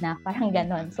this side na, parang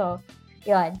ganon. So,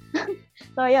 yun.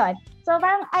 So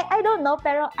parang I don't know,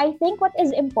 pero I think what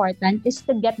is important is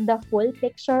to get the full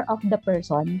picture of the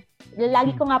person.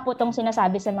 Lagi ko nga po itong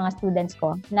sinasabi sa mga students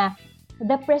ko na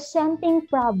the presenting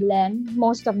problem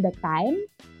most of the time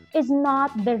is not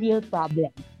the real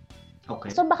problem. Okay.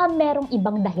 So baka merong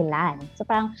ibang dahilan. So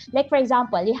parang, like for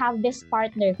example, you have this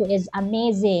partner who is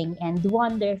amazing and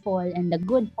wonderful and a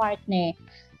good partner,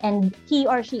 and he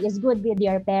or she is good with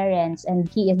your parents, and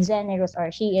he is generous or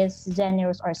she is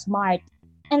generous or smart,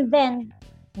 and then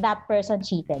that person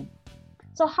cheated.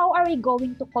 So how are we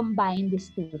going to combine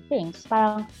these two things?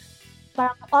 Parang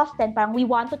often we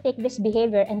want to take this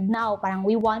behavior and now parang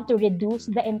we want to reduce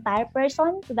the entire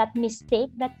person to that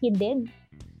mistake that he did.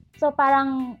 So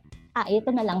parang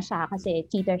ito na lang siya kasi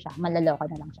cheater siya, malaloko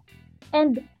na lang siya.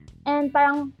 And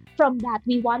parang from that,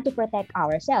 we want to protect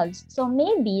ourselves. So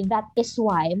maybe that is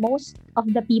why most of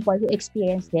the people who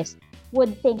experience this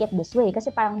would think it this way.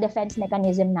 Kasi parang defense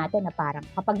mechanism natin na parang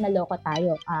kapag naloko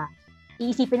tayo,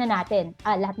 iisipin na natin,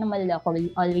 lahat ng malaloko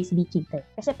will always be cheater.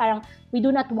 Kasi parang we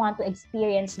do not want to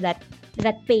experience that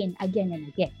pain again and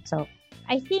again. So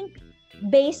I think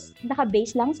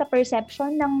naka-base lang sa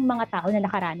perception ng mga tao na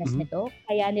nakaranas nito,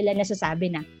 kaya nila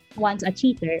nasasabi na once a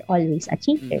cheater, always a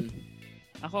cheater.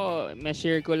 Ako,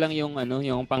 ma-share ko lang yung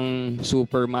pang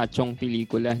super machong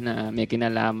pelikula na may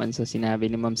kinalaman sa sinabi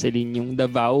ni Ma'am Celine, yung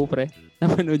Davao, pre.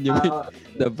 Napanood niyo ba?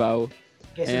 Davao.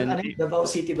 Kasi Davao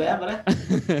City ba yan, pre?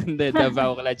 Hindi,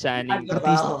 Davao Kalachaning.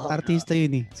 Artista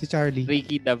yun eh, si Charlie.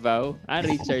 Ricky Davao.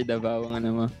 Richard Davao ang ano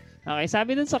mo. Okay,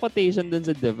 sabi dun sa quotation dun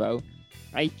sa Davao,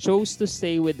 I chose to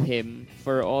stay with him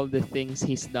for all the things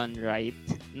he's done right,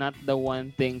 not the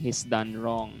one thing he's done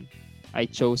wrong. I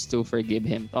chose to forgive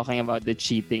him. Talking about the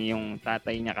cheating, yung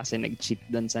tatay niya kasi nag-cheat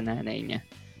doon sa nanay niya.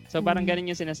 So parang ganun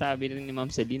yung sinasabi rin ni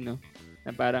Ma'am Celine, no?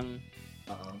 Na parang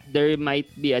there might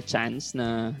be a chance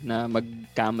na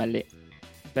magkamali.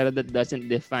 Pero that doesn't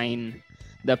define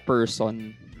the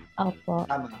person. Opo.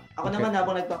 Tama. Ako naman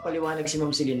habang nagpapaliwanag si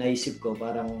Ma'am Celine, naisip ko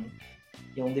parang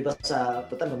yung di ba sa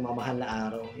magmamahal na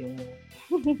araw, yung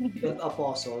 12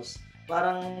 apostles,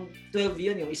 parang 12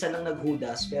 yun, yung isa lang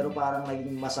naghudas, pero parang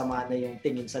naging masama na yung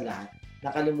tingin sa lahat.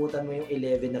 Nakalimutan mo yung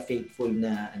 11 na faithful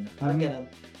na parang ganun.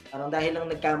 Parang dahil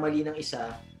lang nagkamali ng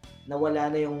isa,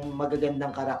 nawala na yung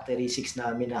magagandang characteristics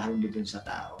na minahal mo dun sa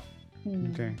tao.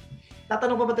 Okay.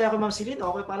 Tatanong pa ba tayo kay Ma'am Celine?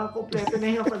 Okay, parang kompleto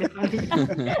na yung palitan.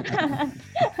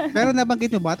 Pero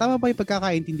nabanggit mo ba? Tama ba yung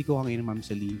pagkakaintindi ko kanina, Ma'am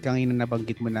Celine? Kanina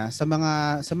nabanggit mo na sa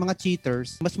mga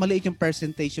cheaters, mas maliit yung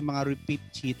percentage yung mga repeat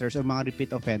cheaters o mga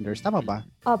repeat offenders. Tama ba?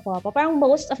 Opo. Parang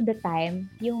most of the time,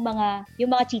 yung mga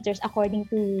cheaters according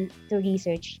to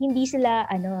research, hindi sila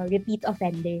repeat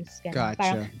offenders. Ganun.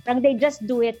 Gotcha. Parang they just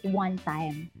do it one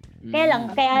time. Kaya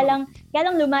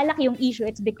lang lumalaki yung issue.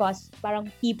 It's because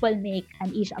parang people make an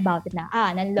issue about it na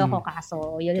nanloko ka,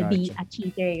 so you'll be a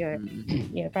cheater your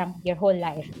whole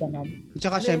life, ganun.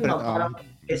 Tsaka syempre parang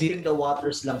testing the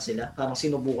waters lang sila, parang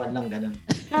sinubukan lang ganun.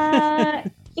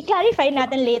 I-clarify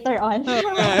natin later on.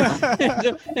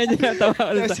 Medyo natawa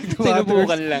ko lang.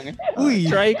 Sinubukan lang. Uy!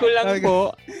 Try ko lang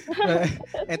po.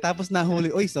 Tapos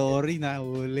nahuli. Uy, sorry,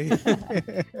 nahuli.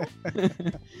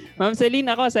 Ma'am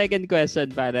Celine, ako second question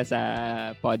para sa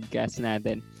podcast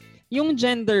natin. Yung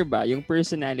gender ba, yung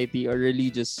personality or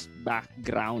religious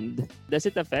background, does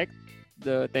it affect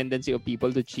the tendency of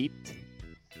people to cheat?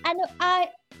 I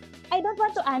don't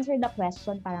want to answer the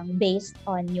question parang based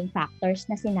on yung factors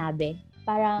na sinabi.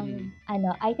 Parang,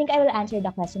 I think I will answer the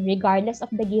question regardless of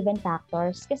the given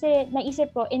factors. Kasi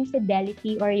naisip ko,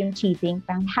 infidelity or yung cheating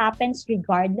parang happens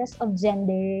regardless of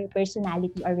gender,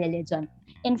 personality, or religion.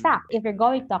 In fact, if you're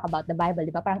going to talk about the Bible,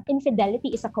 di ba, parang infidelity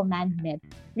is a commandment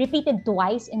repeated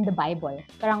twice in the Bible.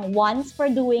 Parang once for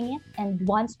doing it and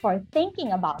once for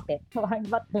thinking about it.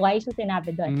 But twice yung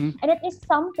sinabi doon. And it is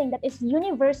something that is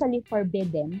universally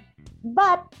forbidden,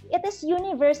 but it is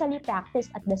universally practiced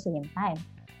at the same time.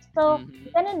 So,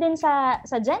 ganun din sa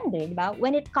gender, di ba?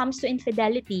 When it comes to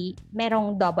infidelity,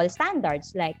 merong double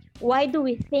standards. Like, why do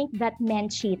we think that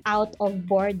men cheat out of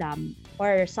boredom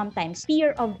or sometimes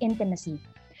fear of intimacy?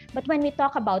 But when we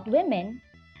talk about women,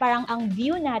 parang ang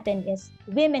view natin is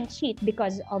women cheat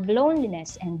because of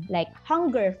loneliness and like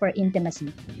hunger for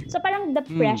intimacy. So, parang the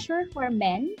pressure for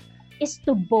men is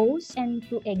to boast and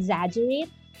to exaggerate.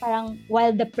 Parang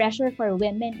while the pressure for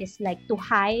women is like to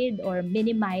hide or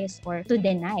minimize or to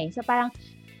deny. So parang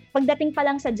pagdating pa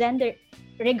lang sa gender,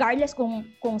 regardless kung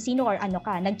sino or ano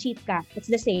ka, nag-cheat ka, it's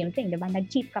the same thing, diba?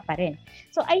 Nag-cheat ka pa rin.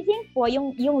 So I think po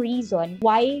yung reason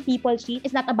why people cheat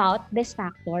is not about these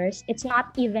factors. It's not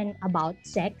even about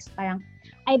sex. Parang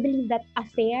I believe that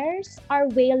affairs are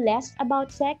way less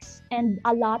about sex and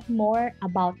a lot more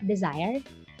about desire.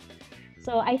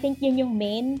 So, I think yun yung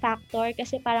main factor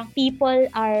kasi parang people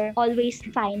are always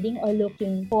finding or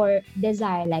looking for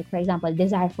desire. Like, for example,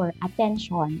 desire for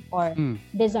attention or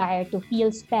desire to feel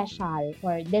special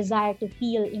or desire to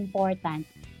feel important.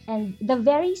 And the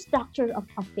very structure of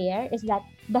affair is that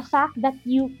the fact that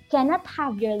you cannot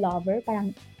have your lover,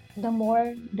 parang the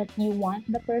more that you want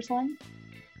the person.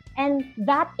 And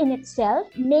that in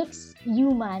itself makes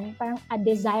human parang a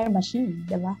desire machine,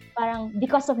 diba? Parang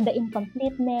because of the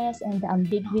incompleteness and the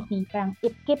ambiguity, parang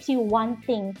it keeps you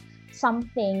wanting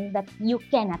something that you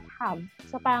cannot have.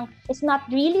 So parang it's not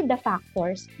really the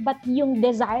factors, but yung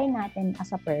desire natin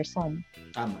as a person.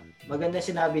 Tama. Maganda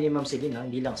sinabi ni Ma'am Celine,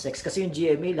 hindi lang sex. Kasi yung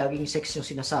GMA, laging sex yung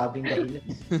sinasabing dahilan.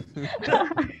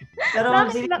 Pero Ma'am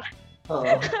Celine,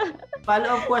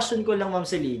 follow-up question ko lang, Ma'am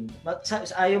Celine.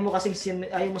 Ayaw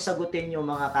mo sagutin yung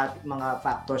mga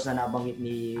factors na nabanggit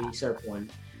ni Sir Paul.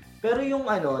 Pero yung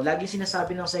lagi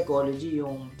sinasabi ng psychology,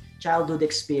 yung childhood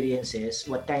experiences,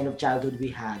 what kind of childhood we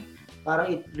had,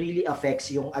 parang it really affects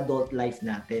yung adult life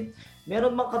natin.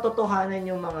 Meron bang katotohanan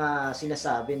yung mga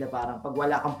sinasabi na parang pag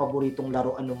wala kang paboritong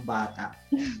laruan ng bata,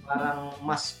 parang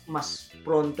mas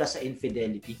prone ka sa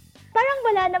infidelity? Parang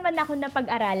wala naman ako na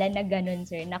pag-aralan na ganun,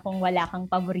 sir, na kung wala kang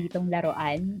paboritong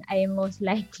laruan, ay most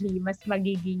likely mas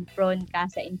magiging prone ka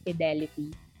sa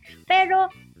infidelity. Pero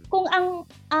kung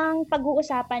ang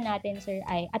pag-uusapan natin, sir,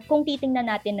 at kung titingnan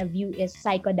natin na view is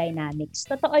psychodynamics,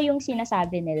 totoo yung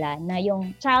sinasabi nila na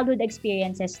yung childhood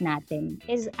experiences natin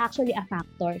is actually a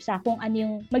factor sa kung ano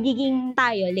yung magiging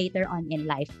tayo later on in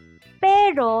life.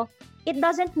 Pero it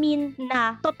doesn't mean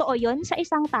na totoo yun sa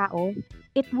isang tao.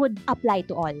 It would apply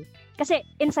to all. Kasi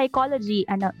in psychology,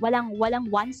 walang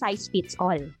one size fits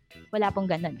all. Wala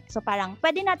pong ganun. So parang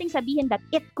pwede nating sabihin that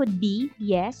it could be,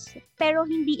 yes, pero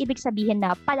hindi ibig sabihin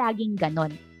na palaging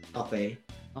ganun. Okay.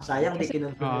 Sayang di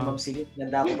kinunfirm ni Ma'am Silip.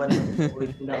 Nanda ko pa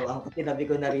naman ang tinabi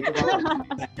ko na rito.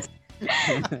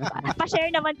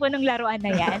 Pa-share naman po ng laruan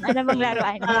na yan. Ano bang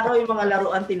laruan? Yung mga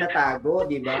laruan tinatago,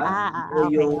 di ba?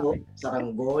 Uyo,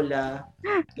 saranggola.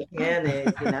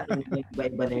 Ngayon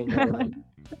iba-iba na yung laruan.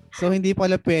 So hindi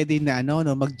pala pwede na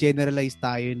mag-generalize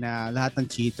tayo na lahat ng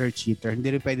cheater.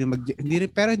 Hindi rin pwedeng hindi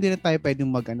rin tayo pwedeng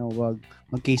mag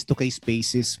case to case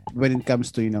basis when it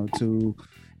comes to to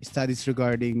studies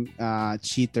regarding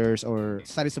cheaters or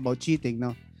studies about cheating,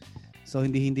 no? So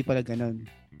hindi pala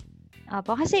ganoon.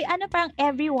 Apo, kasi parang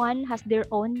everyone has their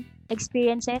own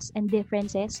experiences and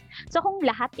differences. So kung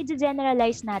lahat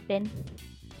i-generalize natin,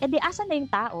 edi asan na yung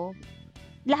tao?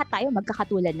 Lahat tayo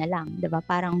magkakatulad na lang, 'di ba?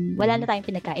 Parang wala na tayong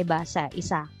pinagkaiba sa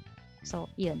isa. So,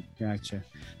 yun. Gotcha.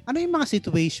 Ano yung mga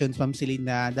situations, Ma'am Celine,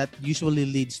 that usually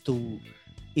leads to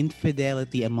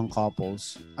infidelity among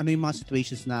couples? Ano yung mga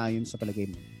situations na yun sa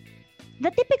palagay mo? The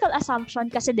typical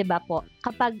assumption kasi 'di ba po,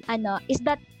 kapag is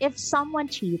that if someone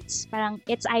cheats, parang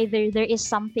it's either there is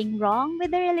something wrong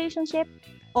with the relationship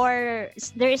or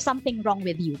there is something wrong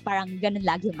with you. Parang ganun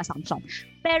lagi yung assumption.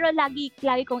 Pero lagi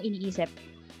kong iniisip,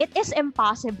 it is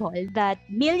impossible that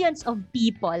millions of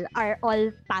people are all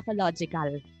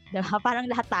pathological. Diba? Parang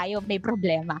lahat tayo may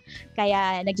problema.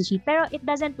 Kaya nag-cheat. Pero it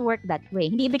doesn't work that way.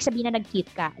 Hindi ibig sabihin na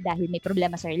nag-cheat ka dahil may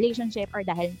problema sa relationship or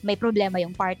dahil may problema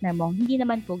yung partner mo. Hindi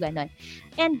naman po ganun.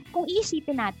 And kung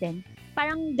iisipin natin,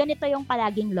 parang ganito yung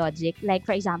palaging logic. Like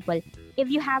for example,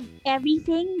 if you have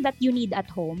everything that you need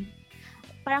at home,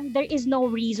 parang there is no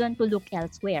reason to look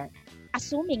elsewhere.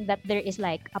 assuming that there is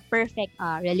like a perfect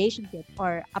relationship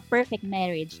or a perfect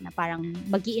marriage na parang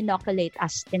mag-inoculate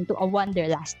us into a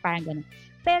wanderlust, parang ganun.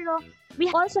 Pero we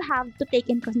also have to take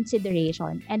in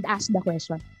consideration and ask the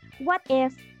question, what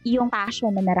if yung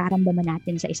passion na nararamdaman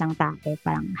natin sa isang tao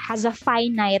parang has a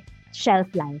finite shelf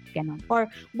life, ganun? Or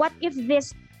what if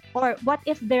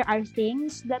there are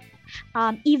things that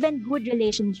even good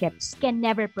relationships can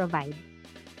never provide?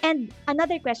 And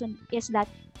another question is that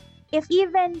if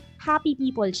even happy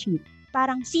people cheat,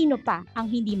 parang sino pa ang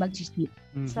hindi mag-cheat?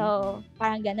 Mm-hmm. So,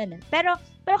 parang ganun. Pero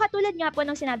katulad nga po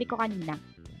ng sinabi ko kanina,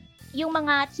 yung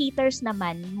mga cheaters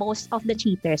naman, most of the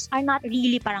cheaters are not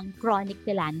really parang chronic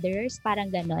philanderers, parang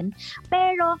ganun.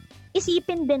 Pero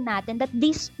isipin din natin that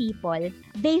these people,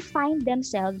 they find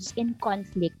themselves in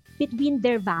conflict between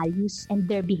their values and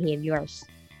their behaviors.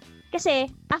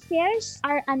 Kasi affairs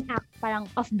are an act parang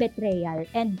of betrayal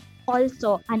and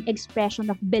also an expression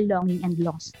of belonging and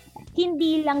loss.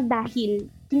 Hindi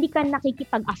ka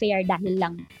nakikipag-affair dahil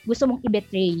lang gusto mong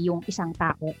i-betray yung isang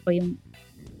tao o yung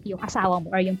asawa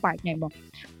mo or yung partner mo.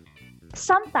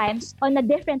 Sometimes, on a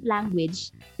different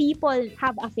language, people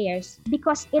have affairs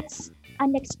because it's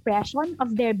an expression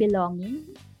of their belonging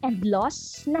and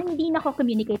loss na hindi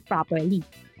nako-communicate properly.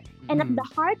 And at the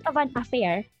heart of an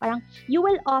affair, parang you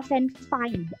will often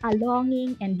find a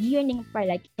longing and yearning for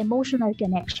like emotional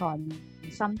connection.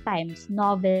 Sometimes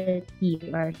novelty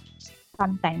or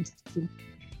sometimes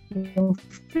yung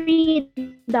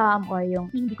freedom or yung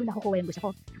hindi ko nakukuha yung gusto ko.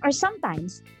 Or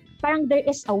sometimes, parang there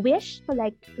is a wish to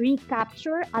like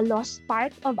recapture a lost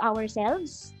part of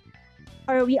ourselves.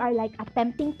 Or we are like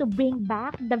attempting to bring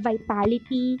back the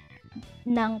vitality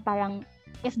ng parang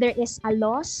if there is a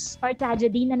loss or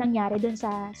tragedy na nangyari dun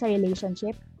sa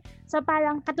relationship. So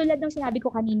parang katulad ng sinabi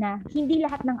ko kanina, hindi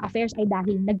lahat ng affairs ay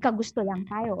dahil nagkagusto lang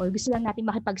tayo or gusto lang natin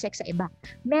makipag-sex sa iba.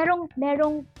 Merong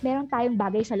tayong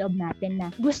bagay sa loob natin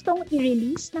na gustong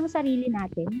i-release ng sarili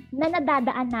natin na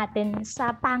nadadaan natin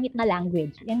sa pangit na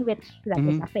language in which that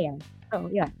is affair. So,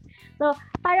 yun. So,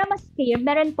 para mas clear,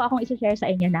 meron po akong i-share sa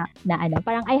inyo na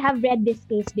parang I have read this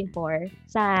case before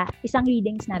sa isang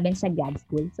readings namin sa grad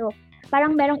school. So,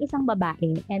 parang merong isang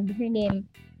babae and her name,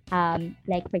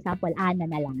 like for example, Ana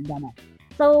na lang. Gano'n.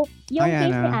 So, yung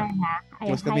case ni Ana, hi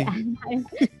Ana,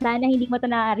 sana hindi mo ito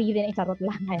na-read, charot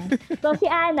lang. So, si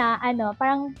Ana,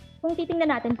 parang kung titingnan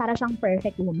natin, para siyang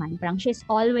perfect woman. Parang she's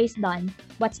always done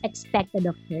what's expected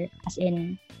of her. As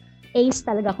in, ace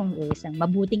talaga kung ace.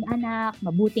 Mabuting anak,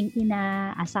 mabuting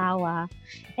ina, asawa.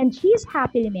 And she's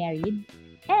happily married.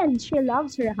 And she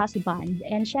loves her husband.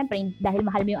 And syempre, dahil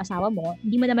mahal mo yung asawa mo,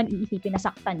 hindi mo naman iisipin na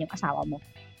saktan yung asawa mo.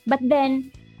 But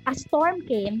then, a storm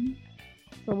came.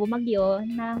 So, bumagyo,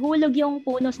 nahulog yung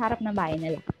puno sa harap ng bahay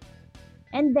nila.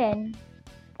 And then,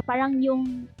 parang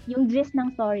yung gist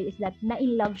ng story is that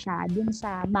na-in-love siya dun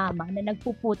sa mama na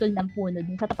nagpuputol ng puno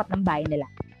dun sa tapat ng bahay nila.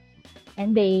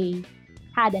 And they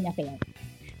had an affair.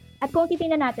 At kung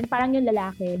titingnan natin, parang yung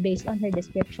lalaki, based on her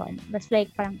description, was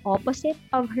like parang opposite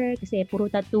of her kasi puro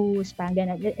tattoos, parang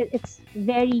gano'n. It's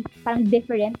very parang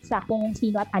different sa kung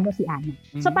sino at ano si Ana.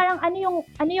 So parang ano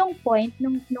yung point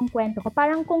nung kwento ko?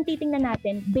 Parang kung titingnan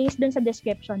natin, based dun sa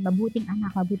description, mabuting anak,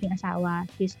 mabuting asawa,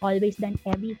 she's always done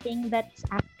everything that's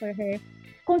asked for her.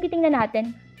 Kung titingnan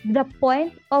natin, the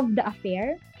point of the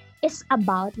affair is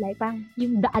about like parang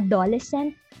yung the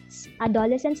adolescence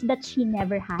that she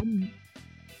never had.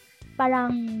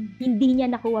 Parang hindi niya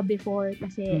nakuha before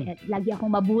kasi lagi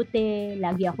akong mabuti,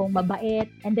 lagi akong mabait,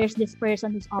 and there's this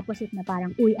person who's opposite na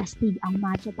parang, uy, astig ang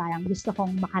macho, parang gusto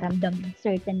kong makaramdam ng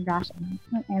certain rush.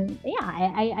 And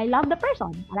yeah, I love the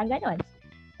person. Parang gano'n.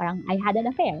 Parang I had an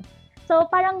affair. So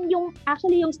parang yung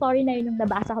story na yun yung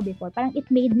nabasa ko before, parang it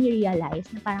made me realize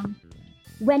na parang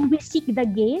when we seek the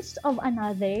gaze of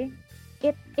another,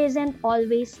 it isn't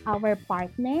always our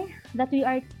partner that we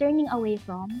are turning away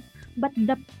from, but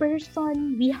the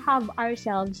person we have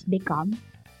ourselves become.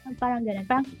 Parang ganun.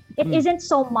 Parang it isn't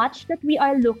so much that we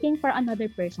are looking for another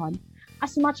person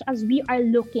as much as we are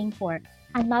looking for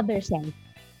another self.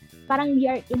 Parang we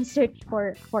are in search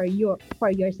for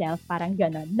yourself. Parang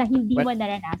ganun. Na hindi mo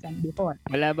naranasan before.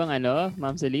 Wala bang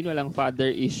Ma'am Celine, walang father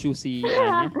issue si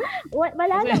Ana?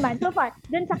 Wala naman. So far,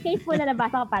 dun sa case mo na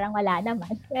nabasa ko, parang wala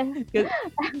naman.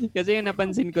 Kasi yung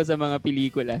napansin ko sa mga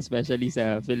pelikula, especially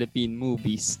sa Philippine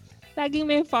movies, laging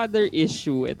may father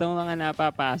issue. Itong mga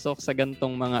napapasok sa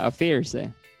gantong mga affairs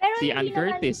Pero si Ann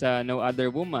Curtis sa No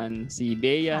Other Woman, si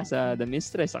Bea sa The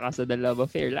Mistress, saka sa The Love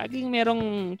Affair. Laging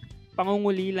merong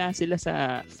pangungulila sila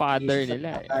sa father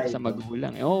nila, sa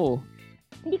magulang.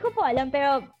 Hindi ko po alam,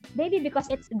 pero maybe because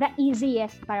it's the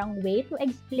easiest parang way to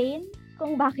explain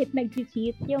kung bakit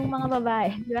nag-cheat yung mga babae,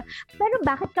 di ba? Pero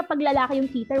bakit kapag lalaki yung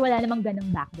cheater, wala namang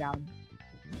ganong background?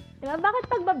 Di ba? Bakit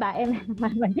pag babae,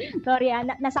 sorry,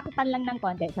 nasaktan lang ng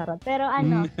konti, charot. Pero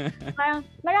parang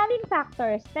maraming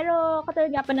factors. Pero katulad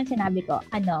nga po ng sinabi ko,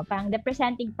 parang the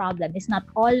presenting problem is not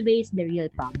always the real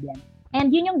problem.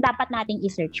 And yun yung dapat nating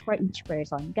i-search for each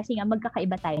person kasi nga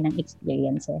magkakaiba tayo ng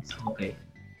experiences. Okay.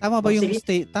 Tama ba yung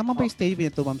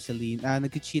statement to, Ma'am Celine?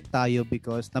 Nag-cheat tayo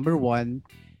because number one,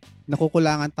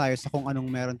 nakukulangan tayo sa kung anong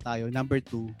meron tayo. Number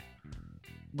two,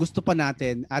 gusto pa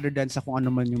natin other than sa kung ano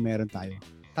man yung meron tayo.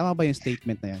 Tama ba yung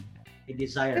statement na yan? A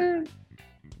desire.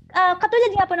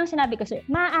 Katulad nga po ng sinabi ko, sir,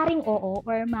 maaaring oo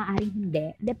or maaaring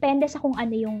hindi. Depende sa kung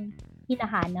ano yung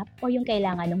hinahanap o yung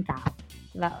kailangan ng tao.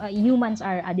 Diba? Humans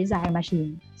are a desire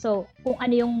machine. So, kung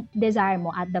ano yung desire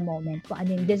mo at the moment, kung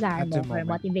ano yung desire mo or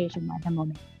motivation mo at the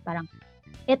moment, parang,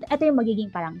 ito yung magiging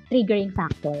parang triggering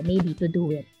factor maybe to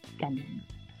do it. Ganun.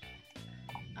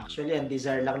 Actually, ang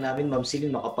desire lang namin, Ma'am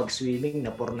Celine, makapag-swimming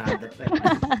na pornada pa.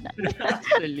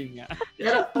 Actually nga.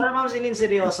 Pero Ma'am Celine,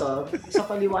 seryoso, sa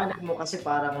paliwanag mo kasi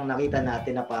parang nakita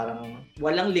natin na parang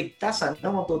walang ligtas,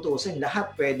 matutuusin.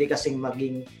 Lahat pwede kasing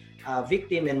maging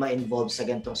victim and ma-involve sa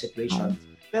ganitong situation.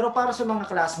 Pero para sa mga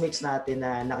classmates natin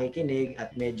na nakikinig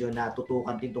at medyo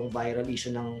natutukan din itong viral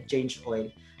issue ng change oil,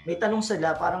 may tanong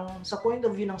sila parang sa point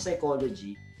of view ng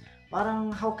psychology, parang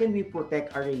how can we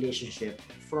protect our relationship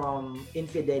from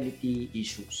infidelity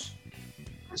issues?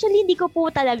 Actually, hindi ko po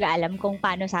talaga alam kung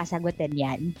paano sasagutin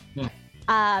yan.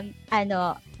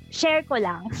 Share ko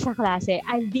lang sa klase,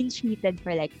 I've been cheated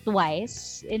for like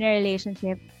twice in a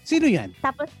relationship. Sino yan?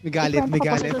 Tapos, may galit.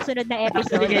 sa susunod na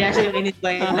episode. Kaya siya yung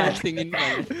in-invite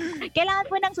Kailangan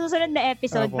po ng susunod na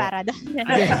episode para doon.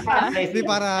 Hindi,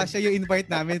 para siya yung invite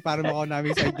namin para makaw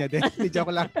namin sa inyo din. Hindi,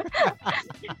 joke lang.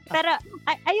 Pero,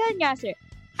 ayun nga, sir.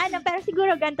 Pero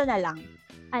siguro ganito na lang.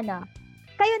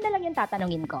 Kayo na lang yung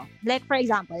tatanungin ko. Like, for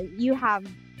example, you have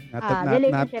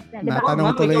relationship na, diba?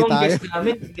 Natanong tuloy tayo.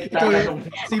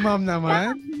 Si ma'am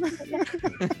naman.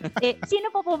 Sino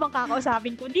po bang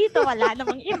kakausapin ko dito? Wala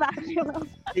namang iba.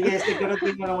 Sige, siguro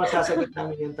din mo lang masasagot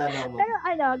namin yung tanong mo.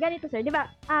 Pero ganito sir, di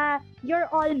ba? You're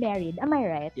all married, am I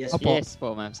right? Yes, Yes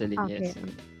po, Ma'am Celine. Okay. Yes.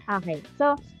 Okay.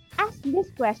 So, ask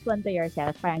this question to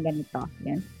yourself, parang ganito.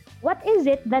 Yan. What is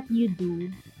it that you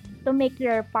do to make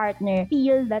your partner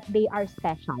feel that they are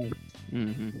special?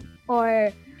 Mm-hmm.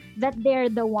 Or that they're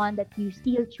the one that you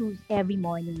still choose every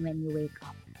morning when you wake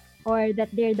up, or that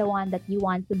they're the one that you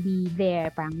want to be there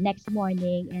parang next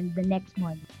morning and the next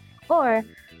morning. Or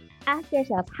ask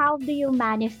yourself, how do you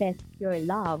manifest your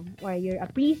love or your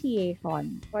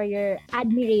appreciation or your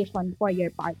admiration for your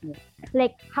partner?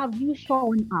 Like, have you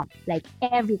shown up like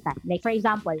every time? Like, for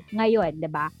example, ngayon,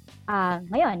 diba?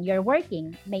 Ngayon, you're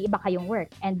working, may iba kayong work.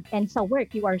 And sa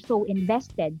work, you are so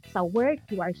invested. Sa work,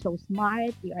 you are so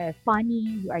smart, you are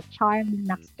funny, you are charming,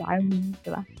 Max charming,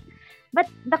 diba? But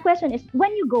the question is,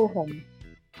 when you go home,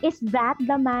 is that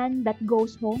the man that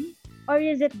goes home? Or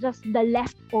is it just the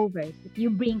leftovers that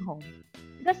you bring home?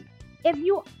 Because if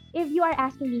you are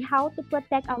asking me how to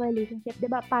protect our relationship,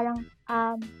 diba, parang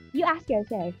you ask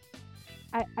yourself,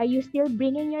 are you still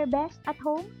bringing your best at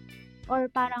home? Or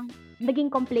parang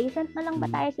naging complacent na lang ba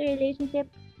tayo sa relationship?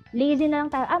 Lazy na lang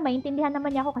tayo. Maintindihan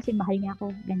naman niya ako kasi mahal niya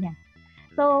ako. Ganyan.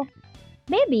 So,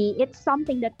 maybe it's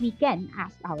something that we can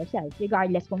ask ourselves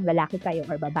regardless kung lalaki kayo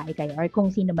or babae kayo or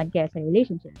kung sino man kayo sa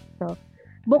relationship. So,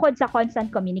 bukod sa constant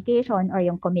communication or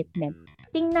yung commitment,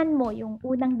 tingnan mo yung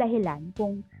unang dahilan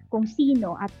kung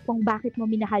sino at kung bakit mo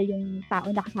minahal yung tao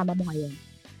na kasama mo ngayon.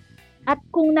 At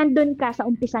kung nandun ka sa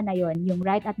umpisa na yon, yung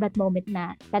right at that moment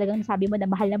na talagang nasabi mo na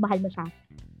mahal mo siya,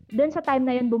 dun sa time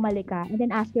na yun bumalik ka and then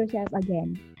ask yourself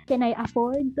again, can I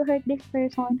afford to hurt this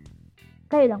person?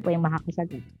 Kayo lang po yung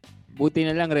makakasagot. Buti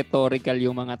na lang rhetorical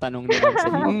yung mga tanong ni Ma'am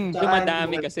Celine.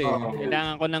 Dumadami kasi.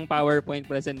 Kailangan ko ng PowerPoint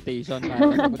presentation.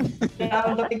 Kaya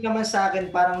ang dating naman sa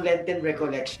akin, parang Lenten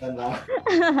recollection lang.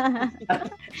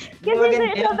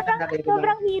 Kasi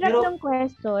sobrang hirap ng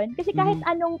question. Kasi kahit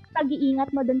anong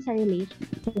pag-iingat mo dun sa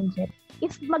relationship,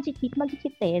 if mag-cheat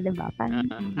diba?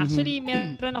 Actually,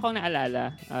 meron akong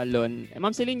naalala, Lon.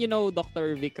 Ma'am Celine, you know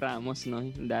Dr. Vic Ramos, no?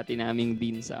 Dati naming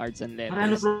dean sa Arts and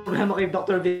Letters. Ano problema kay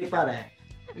Dr. Vic pare?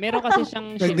 Meron kasi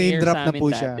siyang shinare sa amin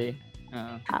dati.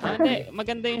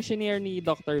 Maganda yung shinare ni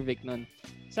Dr. Vic nun.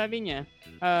 Sabi niya,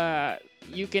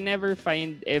 you can never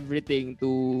find everything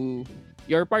to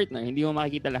your partner. Hindi mo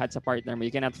makikita lahat sa partner mo.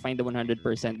 You cannot find the 100%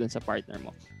 dun sa partner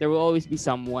mo. There will always be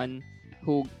someone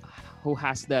who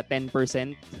has the 10%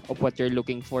 of what you're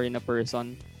looking for in a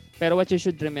person. Pero what you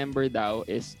should remember daw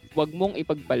is, wag mong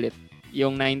ipagpalit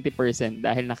yung 90%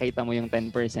 dahil nakita mo yung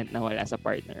 10% na wala sa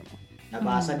partner mo.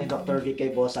 Nabasa ni Dr. V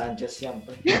kay Bo Sanchez yan.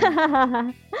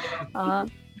 Oo.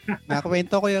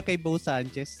 Nakakwento ko yung kay Bo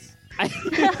Sanchez.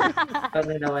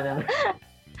 Ano naman ang...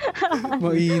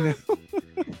 Moina.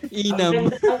 Inam.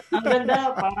 Ang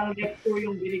ganda, parang lecture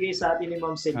yung binigay sa atin ni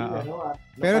Ma'am Celine. Ano,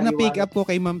 Pero na-pick up ko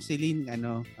kay Ma'am Celine,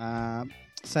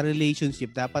 sa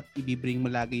relationship, dapat ibibring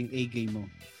mo lagi yung A-game mo.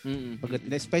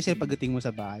 Especially pagdating mo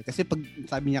sa bahay. Kasi pag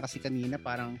sabi niya kasi kanina,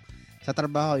 parang sa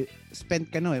trabaho, spend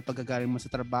ka pagkagaling mo sa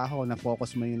trabaho,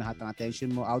 na-focus mo yung lahat ng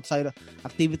attention mo outside,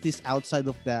 activities outside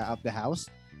of the house.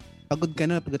 Pagod ka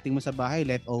pagdating mo sa bahay,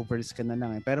 leftovers ka na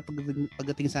lang. Pero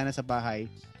pagdating sana sa bahay,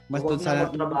 mas doon sana,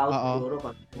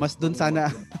 mas doon sana,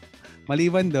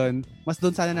 maliban doon, mas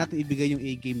doon sana natin ibigay yung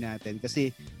A-game natin.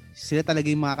 Kasi sila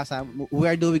talaga yung mga kasama. We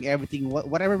are doing everything,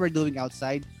 whatever we're doing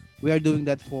outside, we are doing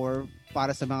that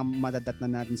para sa mga madadat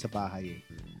na natin sa bahay.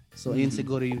 So, ayun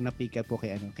siguro yung na-pick up ko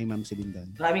kay Ma'am Celine doon.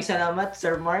 Maraming salamat,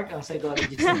 Sir Mark, ang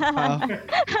psychologist.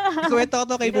 Kwento ko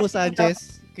to kay Bo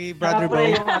Sanchez, kay Brother Bo.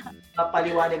 Yung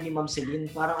paliwanag ni Ma'am Celine,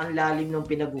 parang ang lalim ng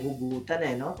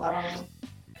pinaghuhugutan no? Parang,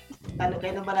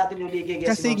 kailan ba natin uligay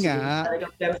guys kasi si Ma'am Celine?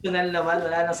 Talagang personal naman,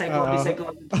 wala nang psychologist.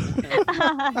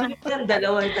 Ang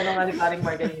dalawa yung tanong ni paring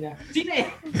Mark kanina. Sino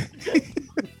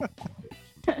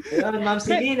Ayun, Ma'am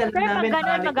Celine, alam namin. Pero pag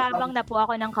gano'n, magabang na po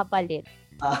ako ng kapalit.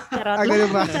 Charot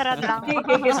lang. Charot lang.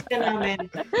 I-guess ka namin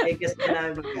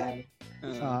magkano.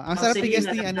 Ang sarap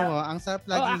i-guess ni ang sarap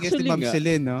lagi i-guess ni Ma'am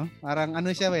Celine, no? Parang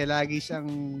siya lagi siyang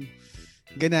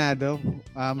ganado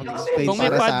mag-explain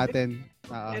para sa atin.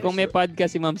 Kung may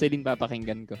podcast si Ma'am Celine,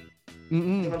 papakinggan ko.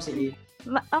 Ma'am Celine.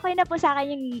 Okay na po sa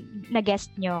akin yung nag-guest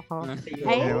nyo ako. Ma'am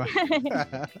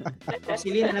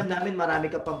Celine, alam namin marami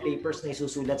ka pang papers na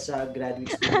isusulat sa graduate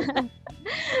student.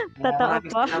 Totoo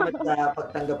po. Salamat sa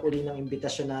pagtanggap uli ng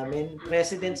imbitasyon namin.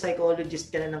 Resident psychologist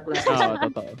ka na ng class.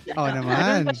 Totoo.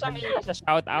 Naman. Ano pa sa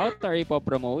shout out or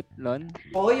ipo-promote, Lon?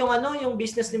 Oo, yung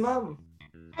business ni Ma'am.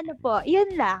 Ano po, yun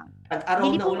lang. Araw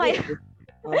na ulit.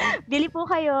 Bili po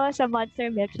kayo sa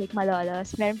Monster Milkshake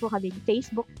Malolos. Meron po kaming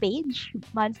Facebook page,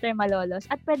 Monster Malolos.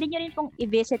 At pwede nyo rin pong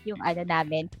i-visit yung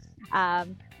namin,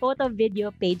 photo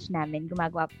video page namin.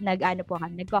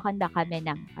 Nagkakanda kami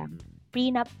ng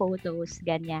prenup photos,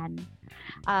 ganyan.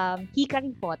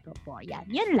 Hikaring photo po.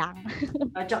 Yan lang.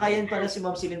 At saka yan pala si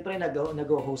Ma'am Celine pre,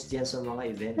 nag-host yan sa mga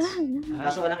events.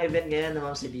 Kaso walang event ngayon na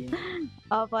Ma'am Celine.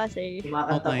 Opo, sir.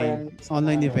 Kumakanta pa yan.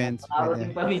 Online events. Araw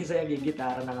din pa minsan yung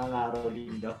gitara nangangaraw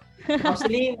din daw. Ma'am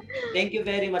Celine, thank you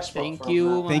very much po. Thank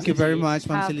you. Thank you very much,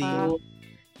 Ma'am Celine.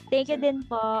 Thank you din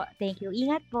po. Thank you.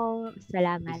 Ingat po.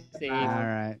 Salamat.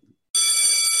 Alright.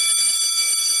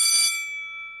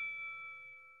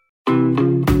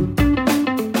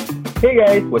 Hey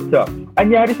guys, what's up?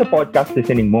 Anyari sa podcast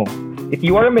listening mo? If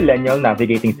you are a millennial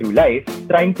navigating through life,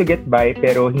 trying to get by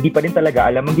pero hindi pa rin talaga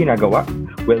alam ang ginagawa,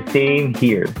 well, same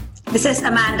here. This is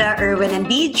Amanda, Erwin, and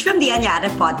Beach from the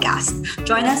Anyada podcast.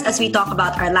 Join us as we talk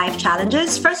about our life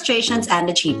challenges, frustrations,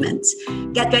 and achievements.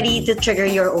 Get ready to trigger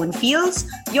your own feels,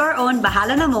 your own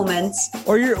bahala na moments,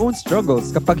 or your own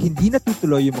struggles kapag hindi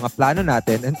natutuloy yung mga plano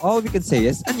natin and all we can say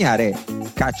is, anyari.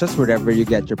 Catch us wherever you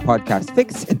get your podcast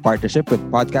fix in partnership with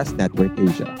Podcast Network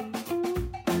Asia.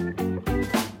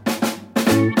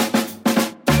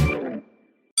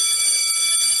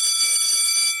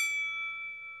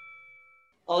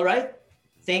 Alright.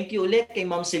 Thank you ulit kay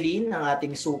Ma'am Celine, ang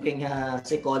ating suking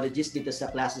psychologist dito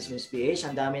sa Classes Miss PH.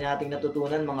 Ang dami nating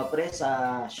natutunan mga pre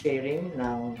sa sharing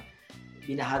ng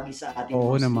binahagi sa ating.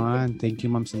 Oo naman. Thank you,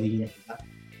 Ma'am Celine.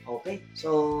 Okay.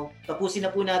 So, tapusin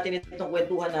na po natin itong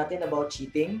kwentuhan natin about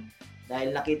cheating.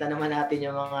 Dahil nakita naman natin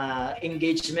yung mga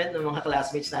engagement ng mga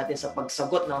classmates natin sa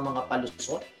pagsagot ng mga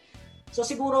palusot. So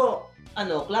siguro,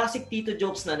 classic tito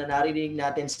jokes na narinig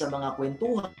natin sa mga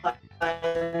kwentuhan,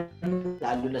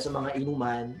 lalo na sa mga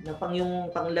inuman, na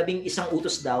panglabing isang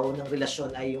utos daw ng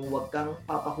relasyon ay yung huwag kang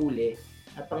papahuli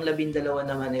at panglabindalawa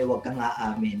naman ay huwag kang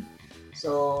aamin.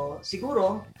 So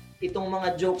siguro, itong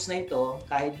mga jokes na ito,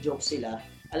 kahit jokes sila,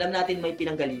 alam natin may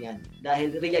pinanggalingan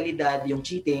dahil realidad yung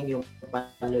cheating, yung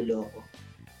panloloko.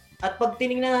 At pag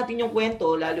tinignan natin yung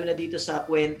kwento, lalo na dito sa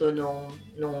kwento nung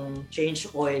change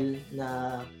oil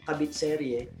na kabit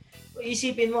serye,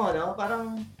 isipin mo,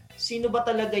 parang sino ba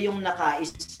talaga yung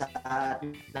nakaisa at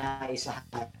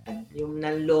naisahan? Yung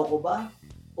nanloko ba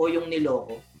o yung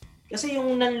niloko? Kasi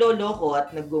yung nanloloko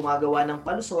at naggumagawa ng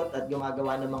palusot at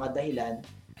gumagawa ng mga dahilan,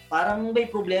 parang may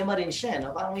problema rin siya.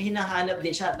 Parang may hinahanap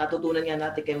din siya. Natutunan nga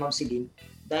natin kay Ma'am Celine.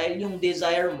 Dahil yung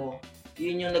desire mo,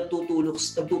 yun yung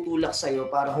nagtutulak sa'yo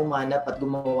para humanap at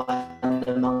gumawa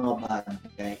ng mga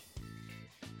bagay.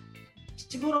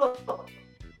 Siguro,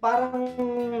 parang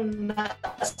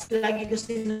lagi ko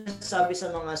sinasabi sa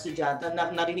mga estudyante,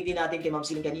 narinig din natin kay Ma'am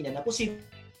Celine kanina na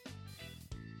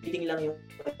posibleng lang yung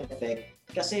effect.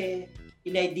 Kasi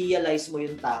in-idealize mo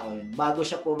yung tao yun. Bago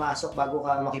siya pumasok, bago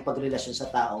ka makipagrelasyon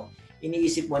sa tao,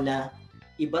 iniisip mo na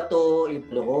iba to,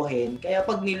 ilokohin. Kaya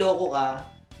pag niloko ka,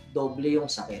 doble yung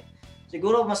sakit.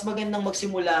 Siguro mas magandang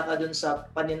magsimula ka dun sa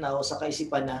paninaw, sa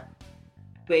kaisipan na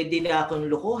pwede na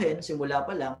akong lokohin simula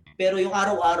pa lang, pero yung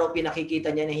araw-araw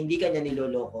pinakikita niya na hindi ka niya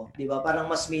niloloko, 'di ba? Parang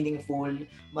mas meaningful,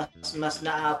 mas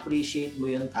na-appreciate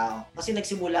mo yung tao. Kasi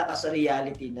nagsimula ka sa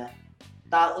reality na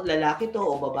tao, lalaki to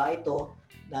o babae to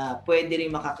na pwede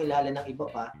rin makakilala ng iba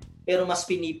pa, pero mas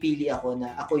pinipili ako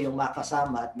na ako yung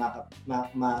makasama at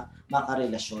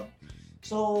makarelasyon.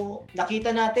 So,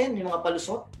 nakita natin yung mga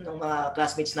palusot ng mga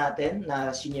classmates natin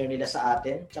na senior nila sa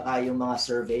atin, tsaka yung mga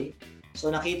survey. So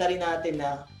nakita rin natin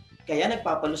na kaya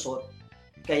nagpapalusot,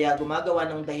 kaya gumagawa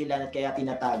ng dahilan at kaya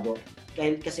tinatago.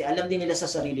 Kasi alam din nila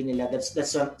sa sarili nila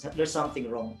there's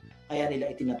something wrong. Kaya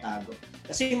nila itinatago.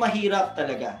 Kasi mahirap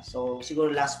talaga. So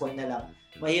siguro last point na lang.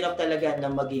 Mahirap talaga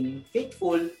na maging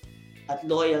faithful at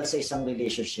loyal sa isang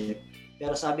relationship.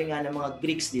 Pero sabi nga ng mga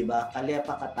Greeks, di ba?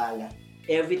 Kalepa katala.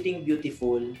 Everything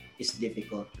beautiful is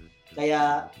difficult.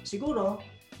 Kaya siguro,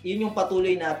 yun yung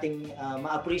patuloy nating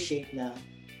ma-appreciate na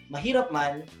mahirap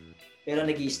man, pero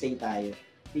nag-i-stay tayo.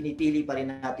 Pinipili pa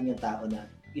rin natin yung tao na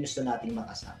ginusto nating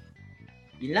makasama.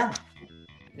 Yun lang.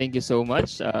 Thank you so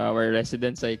much, our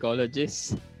resident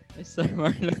psychologist, Mr.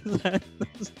 Marlon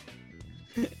Santos.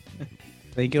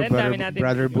 Thank you,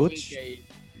 brother Butch.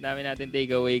 Dami natin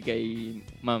takeaway kay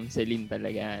Ma'am Celine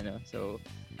talaga. No? So,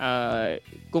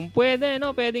 kung pwede,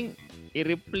 no, pwedeng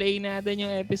i-replay natin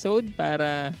yung episode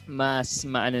para mas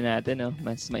maano natin, no?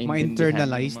 Mas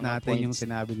ma-internalize natin yung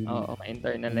sinabi nila. Oo,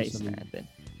 ma-internalize natin.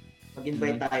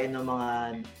 Mag-invite tayo ng mga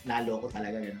naloko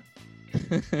talaga, gano'n.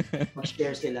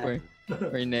 Mag-share sila.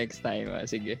 For next time,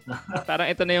 sige. Parang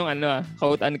ito na yung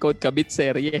quote-unquote kabit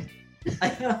serye.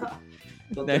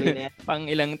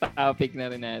 Pang ilang topic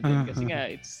na rin natin. Kasi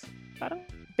nga, it's parang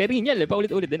perennial,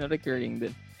 paulit-ulit din, recurring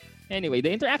din. Anyway,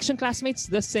 the interaction, classmates,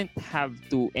 doesn't have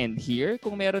to end here.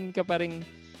 Kung meron ka pa ring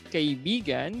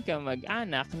kaibigan,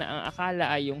 kamag-anak na ang akala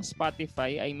ay yung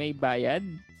Spotify ay may bayad,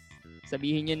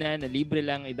 sabihin nyo na libre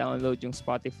lang i-download yung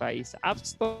Spotify sa App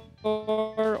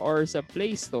Store or sa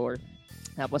Play Store.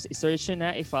 Tapos i-search nyo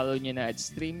na, i-follow nyo na at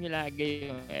stream nyo lagi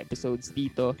yung episodes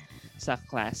dito sa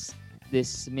Class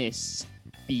Dismiss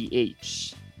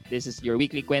PH. This is your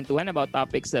weekly kwentuhan about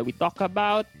topics that we talk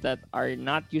about that are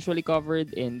not usually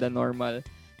covered in the normal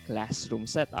classroom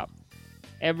setup.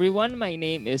 Everyone, my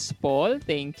name is Paul.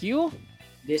 Thank you.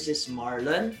 This is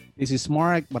Marlon. This is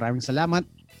Mark. Maraming salamat.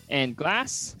 And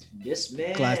class?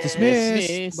 Dismiss. Class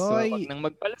dismissed. Bye. So, wag nang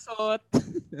magpalusot.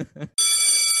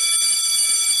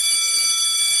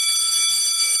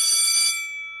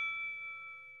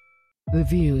 The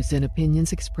views and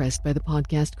opinions expressed by the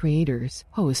podcast creators,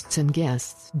 hosts, and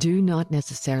guests do not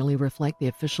necessarily reflect the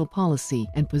official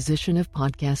policy and position of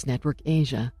Podcast Network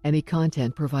Asia. Any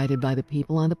content provided by the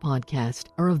people on the podcast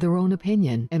are of their own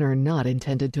opinion and are not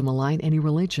intended to malign any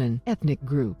religion, ethnic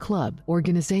group, club,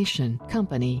 organization,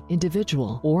 company,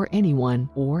 individual, or anyone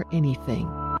or anything.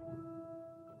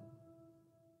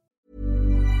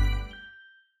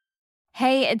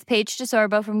 Hey, it's Paige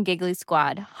DeSorbo from Giggly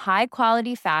Squad. High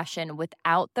quality fashion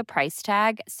without the price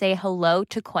tag. Say hello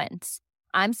to Quince.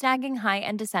 I'm snagging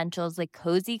high-end essentials like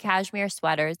cozy cashmere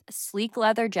sweaters, sleek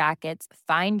leather jackets,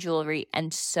 fine jewelry,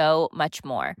 and so much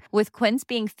more. With Quince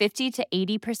being 50 to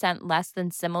 80% less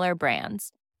than similar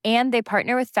brands. And they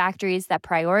partner with factories that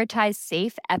prioritize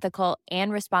safe, ethical,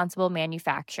 and responsible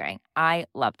manufacturing. I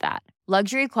love that.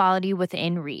 Luxury quality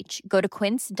within reach. Go to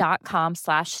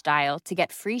quince.com/style to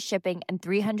get free shipping and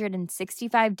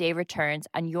 365-day returns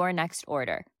on your next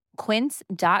order.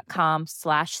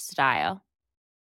 Quince.com/style.